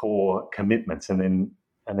of the core commitments. And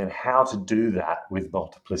then how to do that with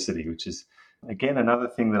multiplicity, which is, again, another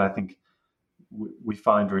thing that I think we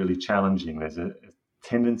find really challenging. There's a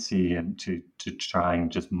tendency to try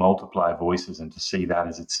and just multiply voices and to see that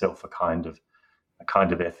as itself a kind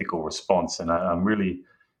of ethical response. And I'm really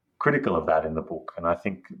critical of that in the book. And I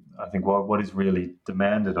think what is really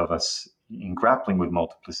demanded of us in grappling with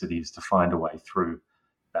multiplicity is to find a way through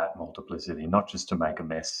that multiplicity, not just to make a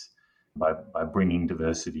mess by bringing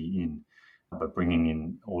diversity in, by bringing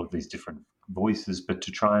in all of these different voices, but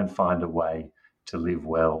to try and find a way to live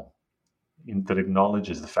well that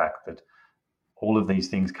acknowledges the fact that all of these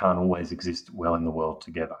things can't always exist well in the world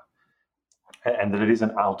together, and that it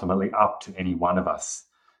isn't ultimately up to any one of us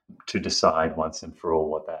to decide once and for all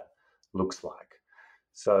what that looks like.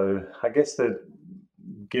 So I guess that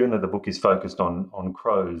given that the book is focused on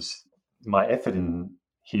crows, my effort in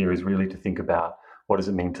here is really to think about what does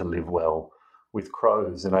it mean to live well with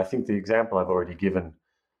crows. And I think the example I've already given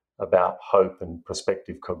about hope and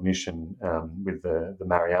prospective cognition with the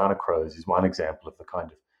Mariana crows is one example of the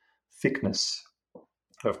kind of thickness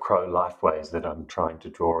of crow lifeways that I'm trying to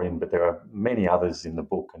draw in. But there are many others in the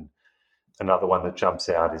book, and another one that jumps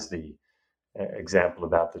out is the example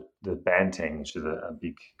about the banteng, which is a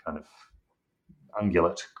big kind of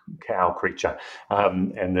ungulate cow creature,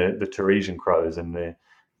 and the Teresian crows, and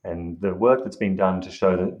the work that's been done to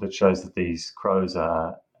show that shows that these crows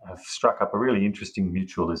have struck up a really interesting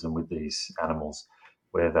mutualism with these animals,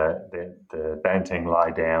 where the banteng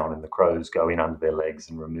lie down and the crows go in under their legs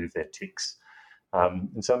and remove their ticks.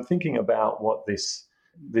 And so I'm thinking about what this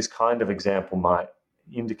kind of example might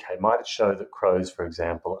indicate. Might it show that crows, for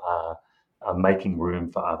example, are making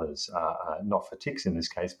room for others, not for ticks in this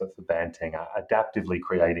case, but for banteng, are adaptively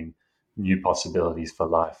creating new possibilities for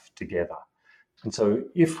life together. And so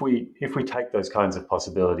if we take those kinds of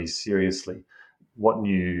possibilities seriously, what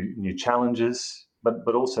new challenges,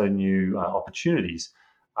 but also new opportunities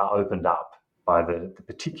are opened up by the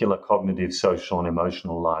particular cognitive, social, and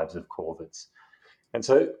emotional lives of corvids. And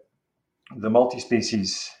so the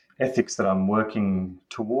multi-species ethics that I'm working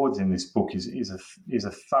towards in this book is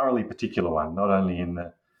a thoroughly particular one, not only in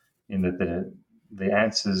that the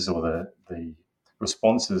answers or the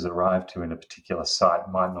responses arrived to in a particular site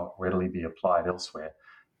might not readily be applied elsewhere,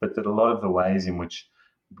 but that a lot of the ways in which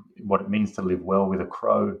what it means to live well with a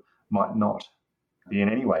crow might not be in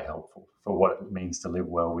any way helpful for what it means to live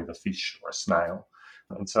well with a fish or a snail.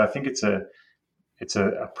 And so I think it's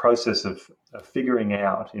a process of figuring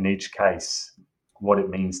out in each case what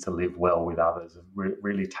it means to live well with others, of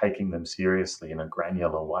really taking them seriously in a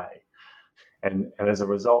granular way. And as a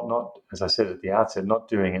result, not, as I said at the outset, not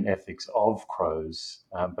doing an ethics of crows,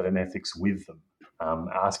 but an ethics with them,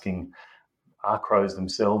 asking, are crows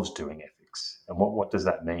themselves doing ethics? And what does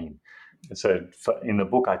that mean? And so in the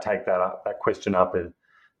book, I take that question up as,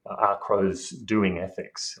 are crows doing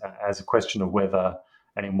ethics, as a question of whether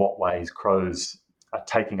and in what ways crows are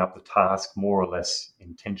taking up the task more or less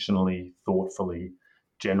intentionally, thoughtfully,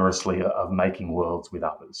 generously of making worlds with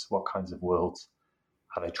others. What kinds of worlds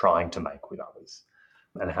are they trying to make with others?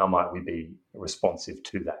 And how might we be responsive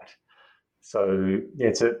to that? So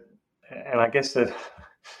yeah, and I guess that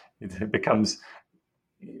it becomes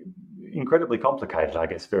incredibly complicated, I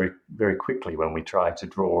guess, very, very quickly when we try to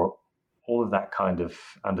draw all of that kind of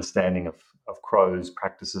understanding of crows,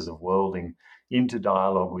 practices of worlding into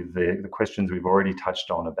dialogue with the questions we've already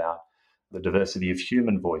touched on about the diversity of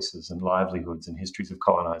human voices and livelihoods and histories of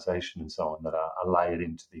colonization and so on that are layered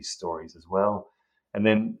into these stories as well. And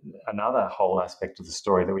then another whole aspect of the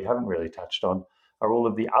story that we haven't really touched on are all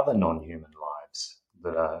of the other non-human lives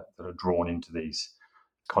that are drawn into these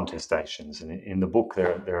contestations. And in the book,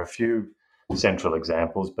 there are a few central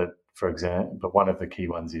examples, but one of the key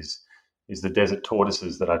ones is the desert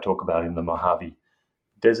tortoises that I talk about in the Mojave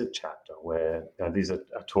Desert chapter, where these are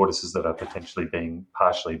tortoises that are potentially being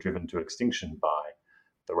partially driven to extinction by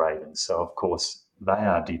the ravens. So, of course, they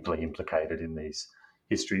are deeply implicated in these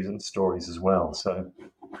histories and stories as well. So,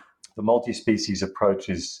 the multi-species approach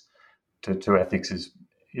to ethics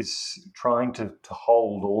is trying to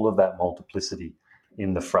hold all of that multiplicity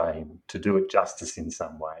in the frame, to do it justice in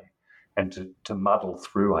some way, and to muddle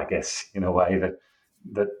through, I guess, in a way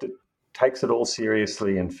that takes it all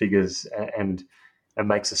seriously and figures and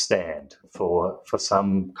makes a stand for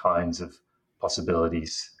some kinds of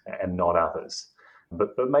possibilities and not others,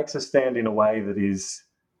 but makes a stand in a way that is,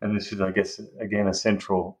 and this is, I guess, again, a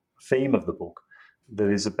central theme of the book, that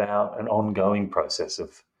is about an ongoing process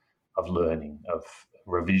of learning, of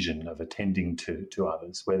revision, of attending to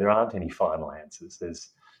others, where there aren't any final answers. There's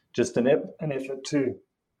just an effort to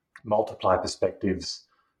multiply perspectives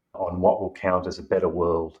on what will count as a better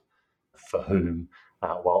world for whom,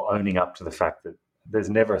 while owning up to the fact that there's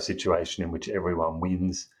never a situation in which everyone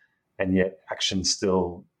wins, and yet actions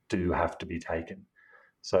still do have to be taken.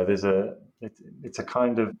 So it's a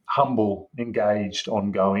kind of humble, engaged,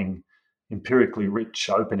 ongoing, empirically rich,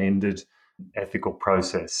 open-ended ethical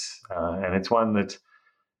process, and it's one that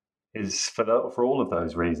is, for all of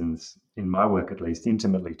those reasons, in my work at least,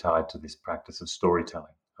 intimately tied to this practice of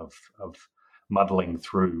storytelling, of muddling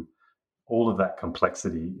through all of that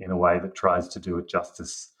complexity in a way that tries to do it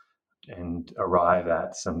justice and arrive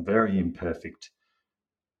at some very imperfect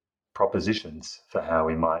propositions for how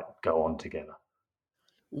we might go on together.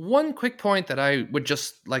 One quick point that I would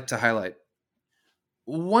just like to highlight.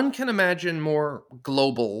 One can imagine more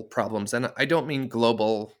global problems, and I don't mean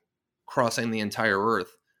global crossing the entire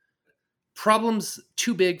Earth. Problems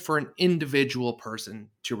too big for an individual person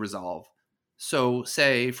to resolve. So,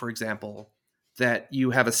 say, for example, that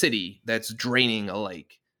you have a city that's draining a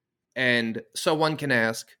lake. And so one can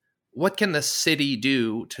ask, what can the city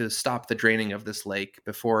do to stop the draining of this lake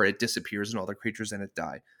before it disappears and all the creatures in it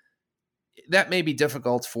die? That may be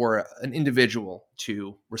difficult for an individual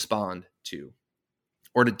to respond to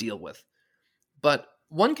or to deal with. But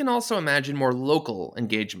one can also imagine more local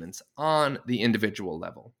engagements on the individual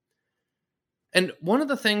level. And one of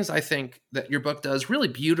the things I think that your book does really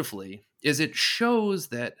beautifully is it shows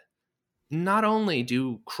that not only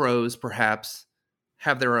do crows perhaps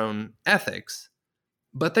have their own ethics,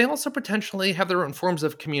 but they also potentially have their own forms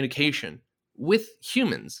of communication with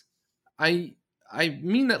humans. I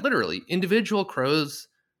mean that literally. Individual crows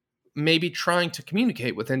may be trying to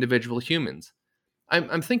communicate with individual humans.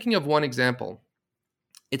 I'm thinking of one example.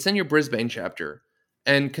 It's in your Brisbane chapter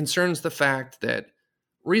and concerns the fact that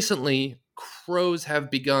recently crows have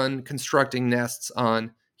begun constructing nests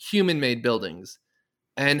on human-made buildings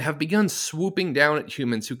and have begun swooping down at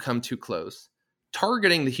humans who come too close,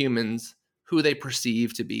 targeting the humans who they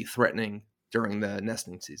perceive to be threatening during the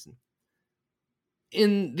nesting season.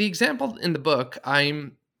 In the example in the book,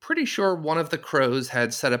 I'm pretty sure one of the crows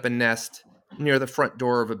had set up a nest near the front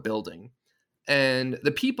door of a building. And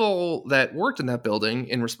the people that worked in that building,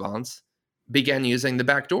 in response, began using the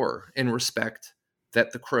back door in respect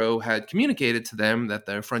that the crow had communicated to them that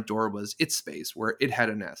the front door was its space where it had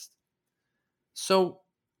a nest. So,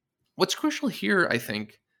 what's crucial here, I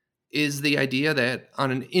think, is the idea that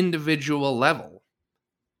on an individual level,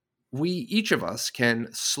 each of us can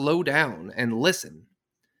slow down and listen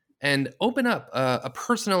and open up a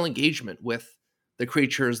personal engagement with the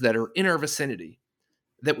creatures that are in our vicinity,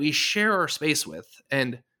 that we share our space with,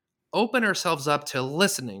 and open ourselves up to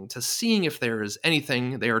listening, to seeing if there is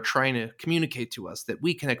anything they are trying to communicate to us that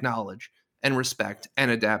we can acknowledge and respect and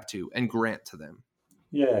adapt to and grant to them.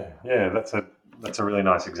 Yeah, that's a really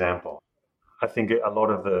nice example. I think a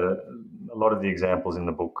lot of the examples in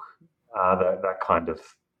the book are that kind of,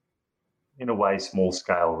 in a way, small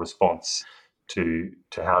scale response to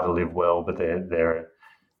how to live well, but they're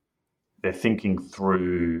thinking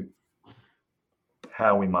through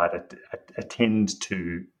how we might attend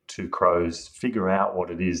to crows, figure out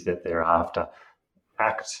what it is that they're after,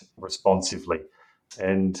 act responsively,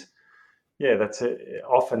 and Yeah, it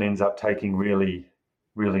often ends up taking really,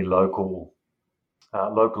 really locally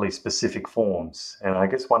specific forms. And I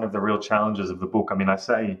guess one of the real challenges of the book, I mean, I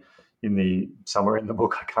say somewhere in the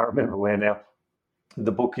book, I can't remember where now,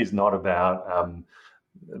 the book is not about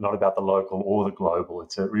the local or the global.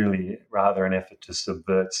 It's really rather an effort to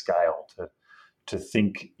subvert scale, to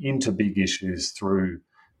think into big issues through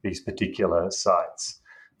these particular sites.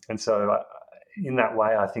 And so, in that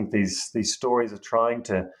way, I think these stories are trying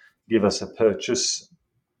to give us a purchase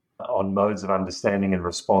on modes of understanding and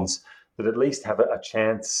response that at least have a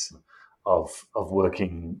chance of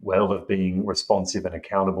working well, of being responsive and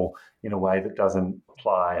accountable in a way that doesn't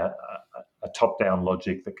apply a top-down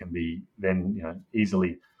logic that can be then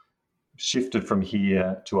easily shifted from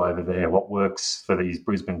here to over there. What works for these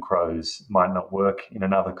Brisbane crows might not work in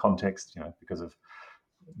another context, because of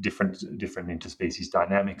different interspecies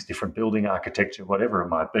dynamics, different building architecture, whatever it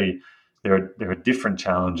might be. There are different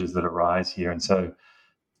challenges that arise here, and so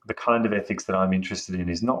the kind of ethics that I'm interested in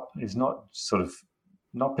is not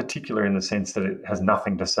not particular in the sense that it has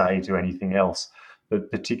nothing to say to anything else,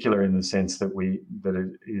 but particular in the sense that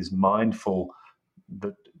it is mindful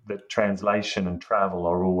that translation and travel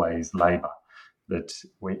are always labour, that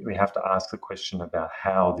we have to ask the question about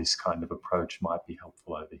how this kind of approach might be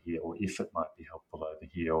helpful over here, or if it might be helpful over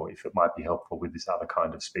here, or if it might be helpful with this other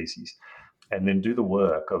kind of species, and then do the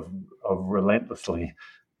work of relentlessly,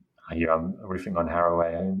 here I'm riffing on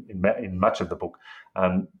Haraway in much of the book,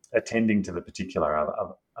 attending to the particular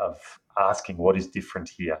of asking what is different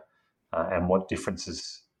here, and what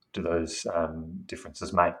differences do those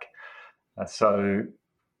differences make. So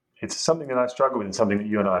it's something that I struggle with, and something that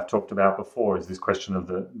you and I have talked about before, is this question of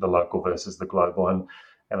the local versus the global.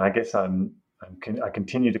 And I guess I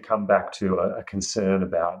continue to come back to a concern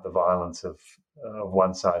about the violence of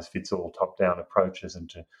one-size-fits-all top-down approaches, and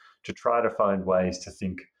to try to find ways to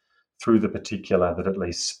think through the particular that at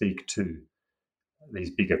least speak to these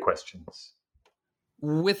bigger questions.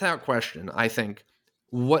 Without question, I think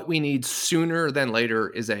what we need sooner than later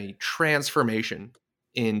is a transformation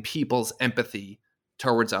in people's empathy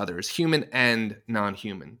towards others, human and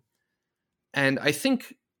non-human. And I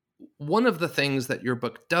think one of the things that your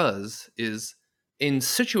book does is, in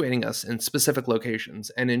situating us in specific locations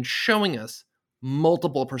and in showing us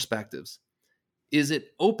multiple perspectives, is it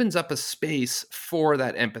opens up a space for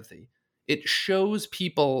that empathy. It shows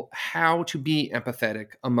people how to be empathetic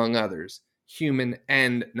among others, human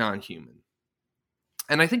and non-human.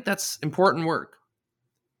 And I think that's important work.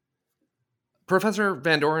 Professor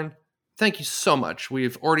Van Dooren, thank you so much.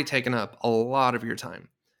 We've already taken up a lot of your time.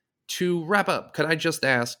 To wrap up, could I just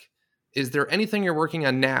ask, is there anything you're working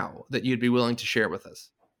on now that you'd be willing to share with us?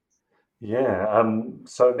 Yeah,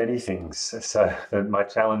 so many things. So my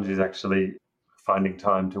challenge is actually finding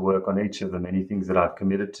time to work on each of the many things that I've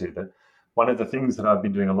committed to. But one of the things that I've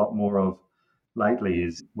been doing a lot more of lately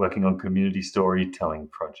is working on community storytelling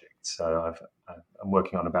projects. So I'm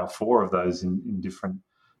working on about 4 of those in different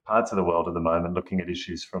parts of the world at the moment, looking at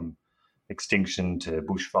issues from extinction to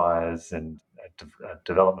bushfires, and a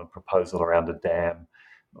development proposal around a dam,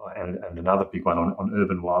 and another big one on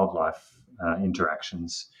urban wildlife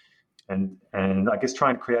interactions. And I guess try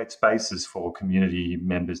and create spaces for community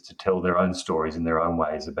members to tell their own stories in their own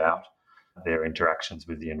ways about their interactions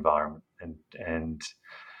with the environment. And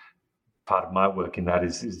part of my work in that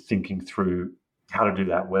is thinking through how to do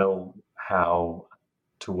that well, how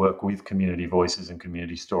to work with community voices and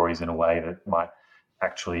community stories in a way that might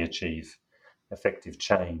actually achieve effective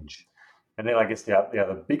change. And then I guess the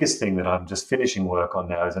other biggest thing that I'm just finishing work on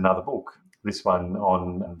now is another book, this one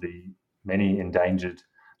on the many endangered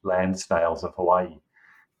land snails of Hawaii.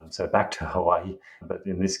 So back to Hawaii, but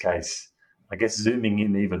in this case, I guess zooming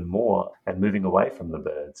in even more and moving away from the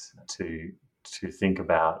birds to think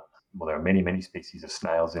about, well, there are many, many species of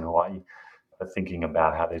snails in Hawaii, but thinking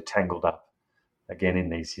about how they're tangled up again in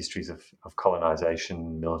these histories of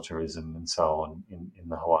colonization, militarism, and so on in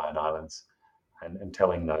the Hawaiian Islands, and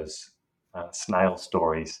telling those snail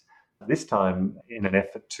stories, this time in an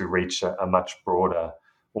effort to reach a much broader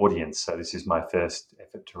audience. So this is my first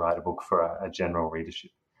effort to write a book for a general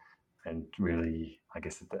readership. And really, I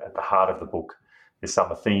guess at the heart of the book is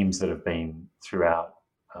some themes that have been throughout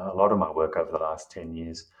a lot of my work over the last 10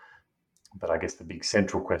 years. But I guess the big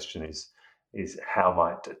central question is how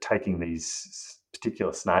might taking these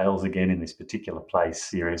particular snails again in this particular place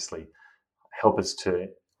seriously help us to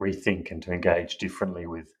rethink and to engage differently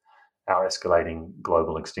with our escalating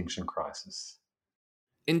global extinction crisis.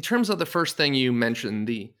 In terms of the first thing you mentioned,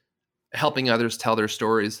 the helping others tell their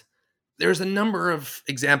stories, there's a number of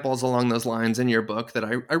examples along those lines in your book that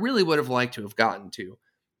I really would have liked to have gotten to.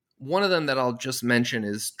 One of them that I'll just mention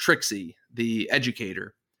is Trixie, the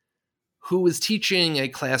educator, who is teaching a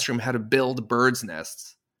classroom how to build birds'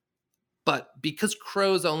 nests. But because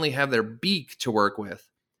crows only have their beak to work with,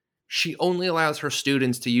 she only allows her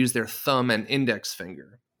students to use their thumb and index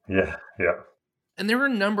finger. Yeah. And there are a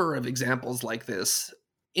number of examples like this,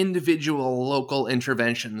 individual local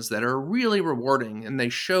interventions that are really rewarding, and they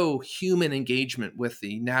show human engagement with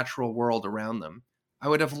the natural world around them. I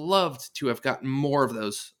would have loved to have gotten more of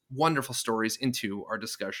those wonderful stories into our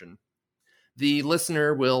discussion. The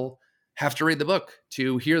listener will have to read the book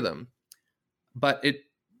to hear them, but it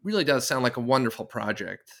really does sound like a wonderful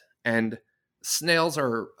project, and snails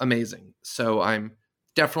are amazing. So I'm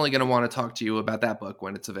definitely going to want to talk to you about that book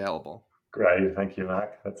when it's available. Great. Thank you,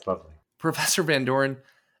 Mark. That's lovely. Professor Van Dooren,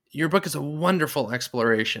 your book is a wonderful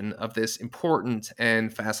exploration of this important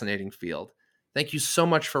and fascinating field. Thank you so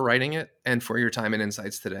much for writing it and for your time and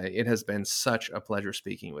insights today. It has been such a pleasure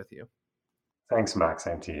speaking with you. Thanks, Mark.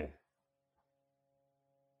 Same to you.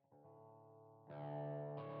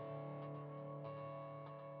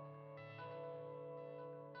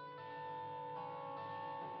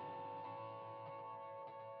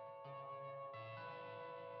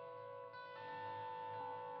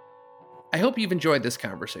 I hope you've enjoyed this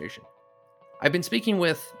conversation. I've been speaking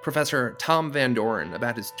with Professor Thom Van Dooren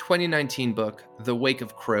about his 2019 book, The Wake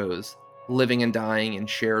of Crows, Living and Dying in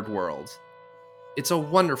Shared Worlds. It's a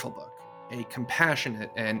wonderful book, a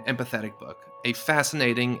compassionate and empathetic book, a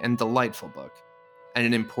fascinating and delightful book, and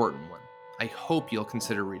an important one. I hope you'll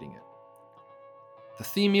consider reading it. The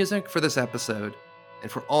theme music for this episode,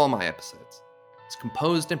 and for all my episodes, is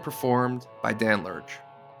composed and performed by Dan Lurch.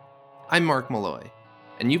 I'm Mark Malloy,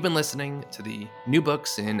 and you've been listening to the New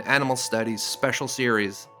Books in Animal Studies special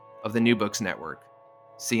series of the New Books Network.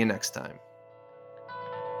 See you next time.